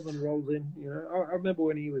 Sam Sullivan rolls in. I remember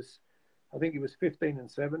when I think he was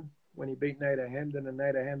 15-7 when he beat Nader Hamdan, and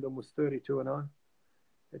Nader Hamdan was 32-9.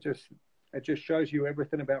 It just shows you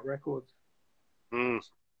everything about records.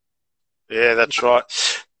 Yeah, that's right.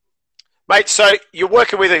 Mate, so you're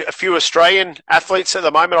working with a few Australian athletes at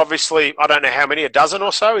the moment. Obviously, I don't know how many, a dozen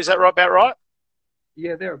or so. Is that about right?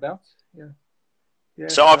 Yeah, thereabouts. Yeah.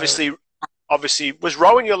 So obviously, was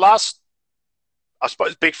Rowan your last, I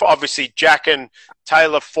suppose, big fight? Obviously, Jack and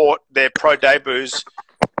Taylor fought their pro debuts.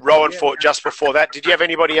 Rowan fought just before that. Did you have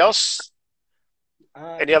anybody else?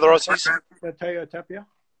 Any other Aussies? Teo Tapia.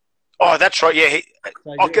 Oh, that's right. Yeah,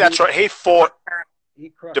 that's right. He fought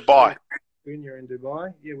Dubai. Junior in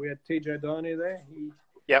Dubai. Yeah, we had TJ Doney there. He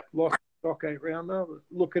lost stock 8 rounder.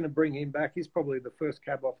 Looking to bring him back. He's probably the first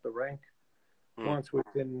cab off the rank. Once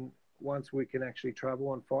we can actually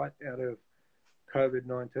travel and fight out of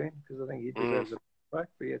COVID-19, because I think he deserves a back.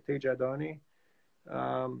 But yeah, TJ Doney,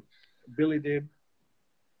 Billy Dibb,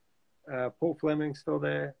 Paul Fleming still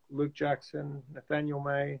there, Luke Jackson, Nathaniel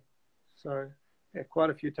May. So Yeah, quite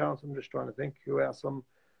a few talents. I'm just trying to think who else I'm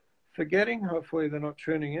forgetting. Hopefully they're not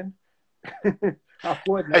tuning in.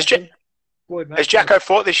 Floyd Mason. Has Jacko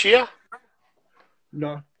fought this year?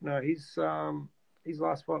 No. His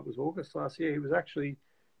last fight was August last year. He was actually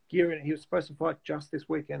gearing. He was supposed to fight just this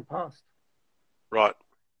weekend past. Right.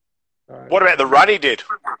 What about the run he did?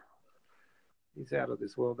 He's out of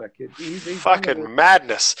this world, that kid. He's fucking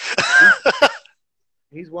madness.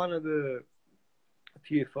 He's one of the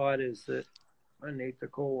few fighters that I need to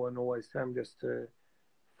call and always tell him just to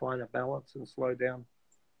find a balance and slow down.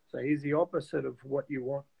 So he's the opposite of what you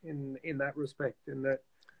want in that respect. In that,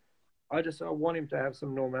 I want him to have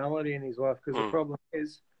some normality in his life, because the problem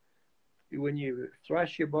is when you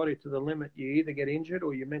thrash your body to the limit, you either get injured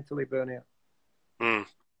or you mentally burn out.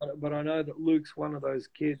 But I know that Luke's one of those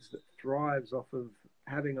kids that thrives off of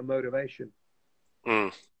having a motivation.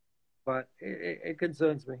 But it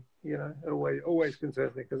concerns me, you know. It always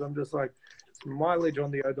concerns me, because I'm just like, it's mileage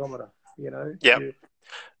on the odometer, you know. Yeah.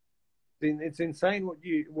 It's insane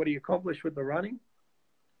what he accomplished with the running,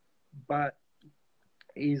 but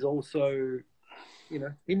he's also, you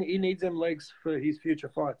know, he needs them legs for his future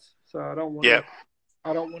fights. So I don't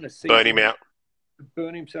want to see burn him out,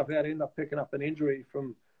 burn himself out, end up picking up an injury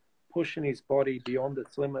from pushing his body beyond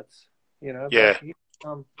its limits, you know. Yeah.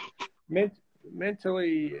 But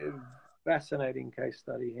mentally fascinating case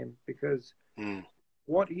study, him, because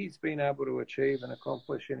what he's been able to achieve and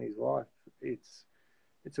accomplish in his life, it's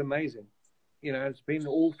amazing. You know, it's been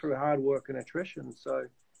all through hard work and attrition, so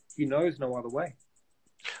he knows no other way.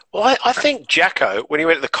 Well, I think Jacko, when he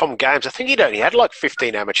went to the Com Games, I think he'd only had like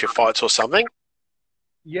 15 amateur fights or something.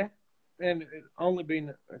 Yeah, and it's only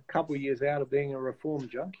been a couple of years out of being a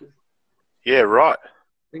reformed junkie. Yeah, right.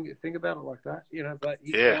 Think about it like that, you know. But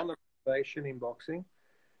he's on the reservation in boxing,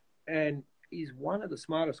 and he's one of the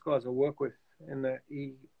smartest guys I work with, and that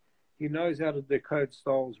he knows how to decode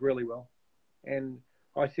styles really well. And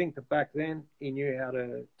I think that back then he knew how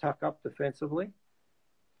to tuck up defensively,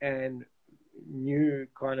 and knew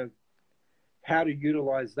kind of how to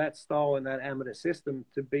utilize that style and that amateur system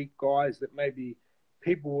to beat guys that maybe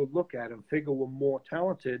people would look at and figure were more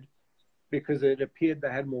talented, because it appeared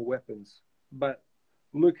they had more weapons. But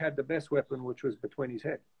Luke had the best weapon, which was between his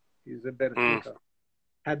head. He's a better thinker.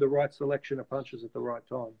 Had the right selection of punches at the right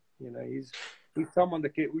time. You know, he's someone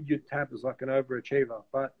that you'd tap as like an overachiever.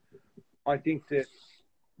 But I think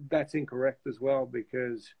that's incorrect as well,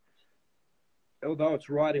 because although it's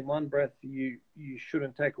right in one breath, you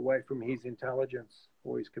shouldn't take away from his intelligence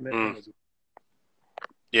or his commitment as well.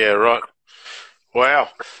 Yeah, right. Wow.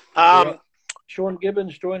 Sean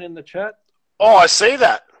Gibbons joining the chat. Oh, I see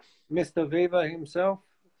that. Mr. Viva himself.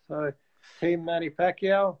 So, Team Manny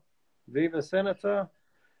Pacquiao, Viva Senator.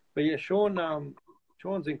 But yeah,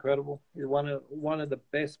 Sean's incredible. He's one of the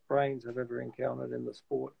best brains I've ever encountered in the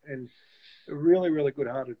sport, and a really, really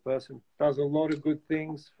good-hearted person. Does a lot of good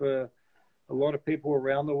things for a lot of people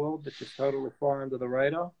around the world that just totally fly under the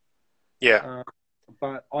radar. Yeah.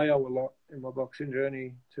 But I owe a lot in my boxing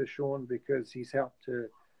journey to Sean, because he's helped to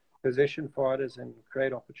position fighters and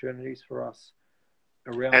create opportunities for us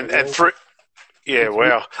around the world.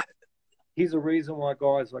 Wow. He's a reason why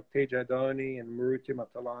guys like TJ Doney and Maruti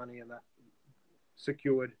Matalani and that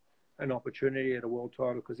secured an opportunity at a world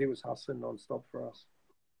title, because he was hustling non-stop for us.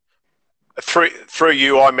 Through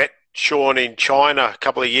you, I met Sean in China a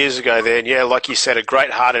couple of years ago there. And yeah, like you said, a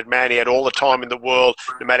great-hearted man. He had all the time in the world.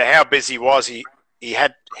 No matter how busy he was, he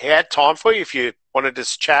had time for you if you wanted to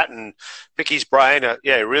chat and pick his brain.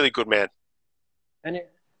 Yeah, really good man. And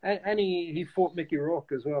he fought Mickey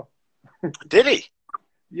Rourke as well. Did he?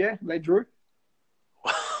 Yeah, they drew.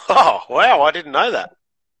 Oh, wow, I didn't know that.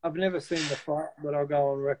 I've never seen the fight, but I'll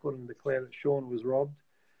go on record and declare that Sean was robbed.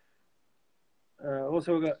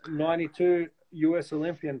 Also, we've got 92 US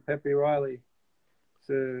Olympian Pepe Riley. He's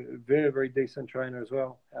a very, very decent trainer as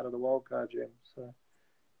well, out of the wildcard gym. So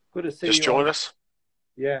good to see you. Just join us.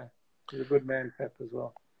 Yeah, he's a good man, Pep, as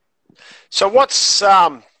well. So what's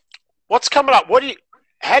coming up?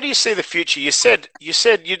 How do you see the future? You said you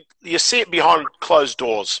see it behind closed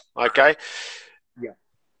doors. Okay. Yeah.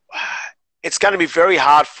 It's going to be very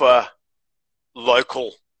hard for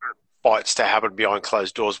local fights to happen behind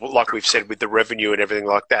closed doors, like we've said, with the revenue and everything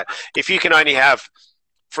like that. If you can only have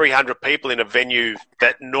 300 people in a venue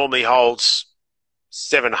that normally holds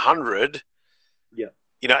 700,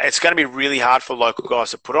 you know, it's going to be really hard for local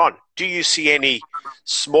guys to put on. Do you see any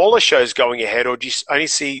smaller shows going ahead, or do you only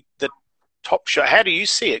see the top show? How do you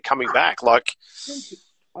see it coming back? Like,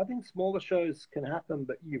 I think smaller shows can happen,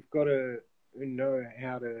 but you've got to know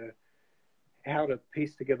how to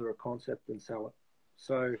piece together a concept and sell it.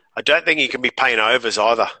 So I don't think you can be paying overs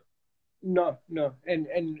either. No, no,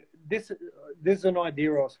 and this is an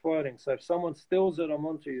idea I was floating. So if someone steals it, I'm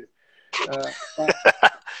onto you. But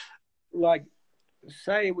like,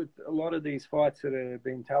 say with a lot of these fights that are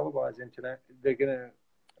being televised they're going to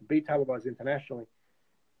be televised internationally.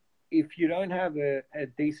 If you don't have a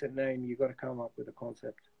decent name, you've got to come up with a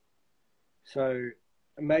concept. So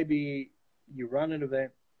maybe you run an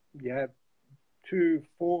event, you have two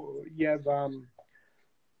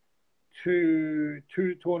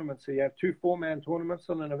tournaments. So you have two 4-man tournaments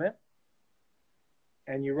on an event,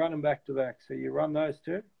 and you run them back to back. So you run those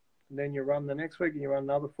two, and then you run the next week, and you run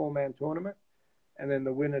another 4-man tournament, and then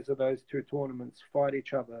the winners of those two tournaments fight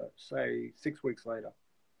each other, say 6 weeks later.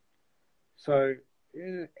 So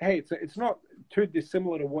hey, it's not too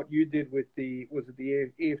dissimilar to what you did with the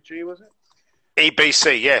EFG, was it?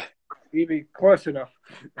 EBC, yeah. Close enough.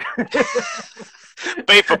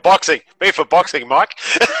 B for boxing, Mike.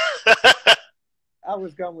 I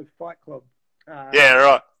was going with Fight Club. Yeah,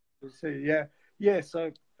 right. Yeah.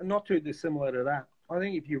 So not too dissimilar to that. I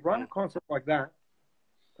think if you run a concept like that,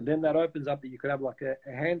 then that opens up that you could have like a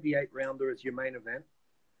handy 8-rounder as your main event,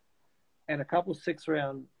 and a couple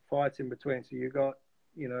 6-round fights in between. So you got,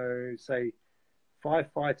 say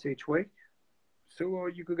 5 fights each week. So or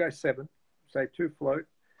you could go 7, say 2 float,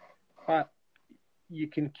 but you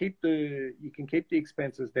can keep the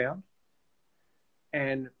expenses down,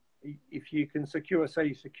 and if you can secure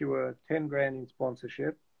 10 grand in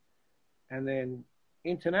sponsorship, and then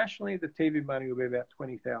internationally the TV money will be about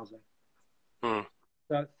 20,000. So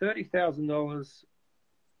 $30,000.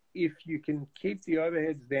 If you can keep the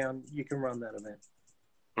overheads down, you can run that event.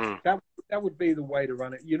 That would be the way to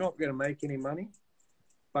run it. You're not going to make any money,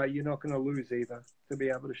 but you're not going to lose either, to be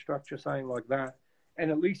able to structure something like that.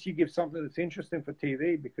 And at least you give something that's interesting for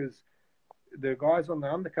TV, because the guys on the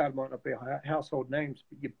undercard might not be household names,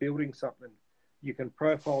 but you're building something. You can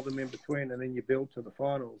profile them in between, and then you build to the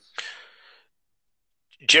finals.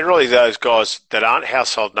 Generally, those guys that aren't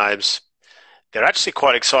household names, they're actually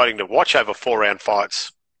quite exciting to watch over 4-round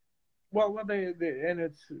fights. Well, and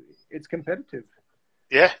it's competitive.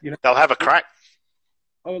 Yeah, they'll have a crack.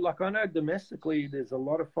 Oh, like I know domestically, there's a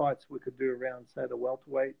lot of fights we could do around, say, the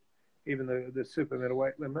welterweight, even the super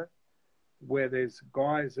middleweight limit, where there's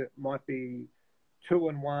guys that might be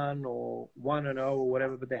 2-1 or 1-0 or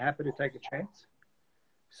whatever, but they're happy to take a chance.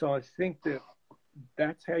 So I think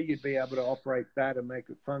that's how you'd be able to operate that and make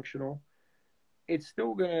it functional. It's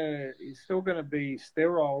still gonna be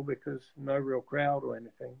sterile because no real crowd or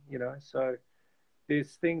anything, So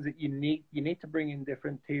there's things that you need to bring in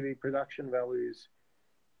different TV production values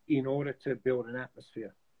in order to build an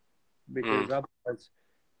atmosphere, because otherwise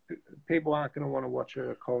people aren't going to want to watch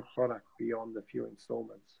a cold product beyond a few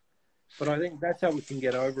installments. But I think that's how we can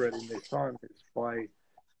get over it in this time, is by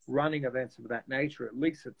running events of that nature. At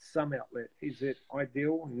least it's some outlet. Is it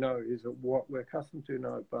ideal? No. Is it what we're accustomed to?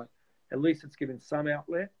 No. But at least it's given some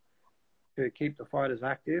outlet to keep the fighters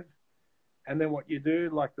active. And then what you do,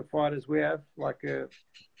 like the fighters we have, like a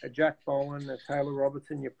Jack Bowen, a Taylor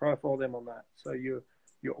Robertson, you profile them on that. So you're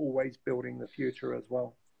always building the future as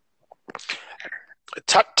well.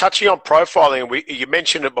 Touching on profiling, you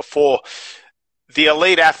mentioned it before, the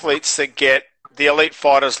elite athletes that get the elite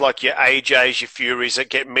fighters like your AJs, your Furies that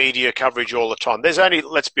get media coverage all the time.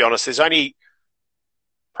 Let's be honest, there's only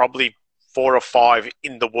probably 4 or 5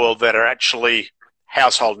 in the world that are actually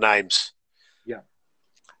household names. Yeah.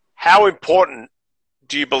 How important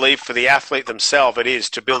do you believe for the athlete themselves it is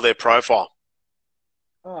to build their profile?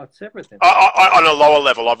 Oh, it's everything. On a lower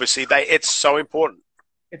level, obviously, it's so important.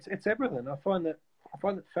 It's everything. I find it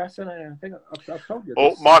fascinating. I think I've told you this.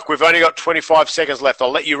 Oh, Mike, we've only got 25 seconds left.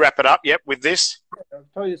 I'll let you wrap it up, with this. Yeah,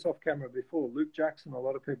 I've told you this off camera before. Luke Jackson, a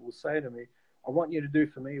lot of people will say to me, I want you to do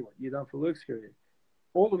for me what you've done for Luke's career.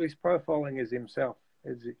 All of his profiling is himself.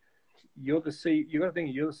 You're the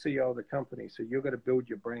CEO of the company, so you've got to build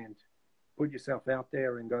your brand, put yourself out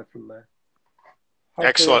there, and go from there. Hopefully,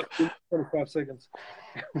 excellent. 25 seconds.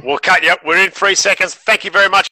 We'll cut you. We're in 3 seconds. Thank you very much.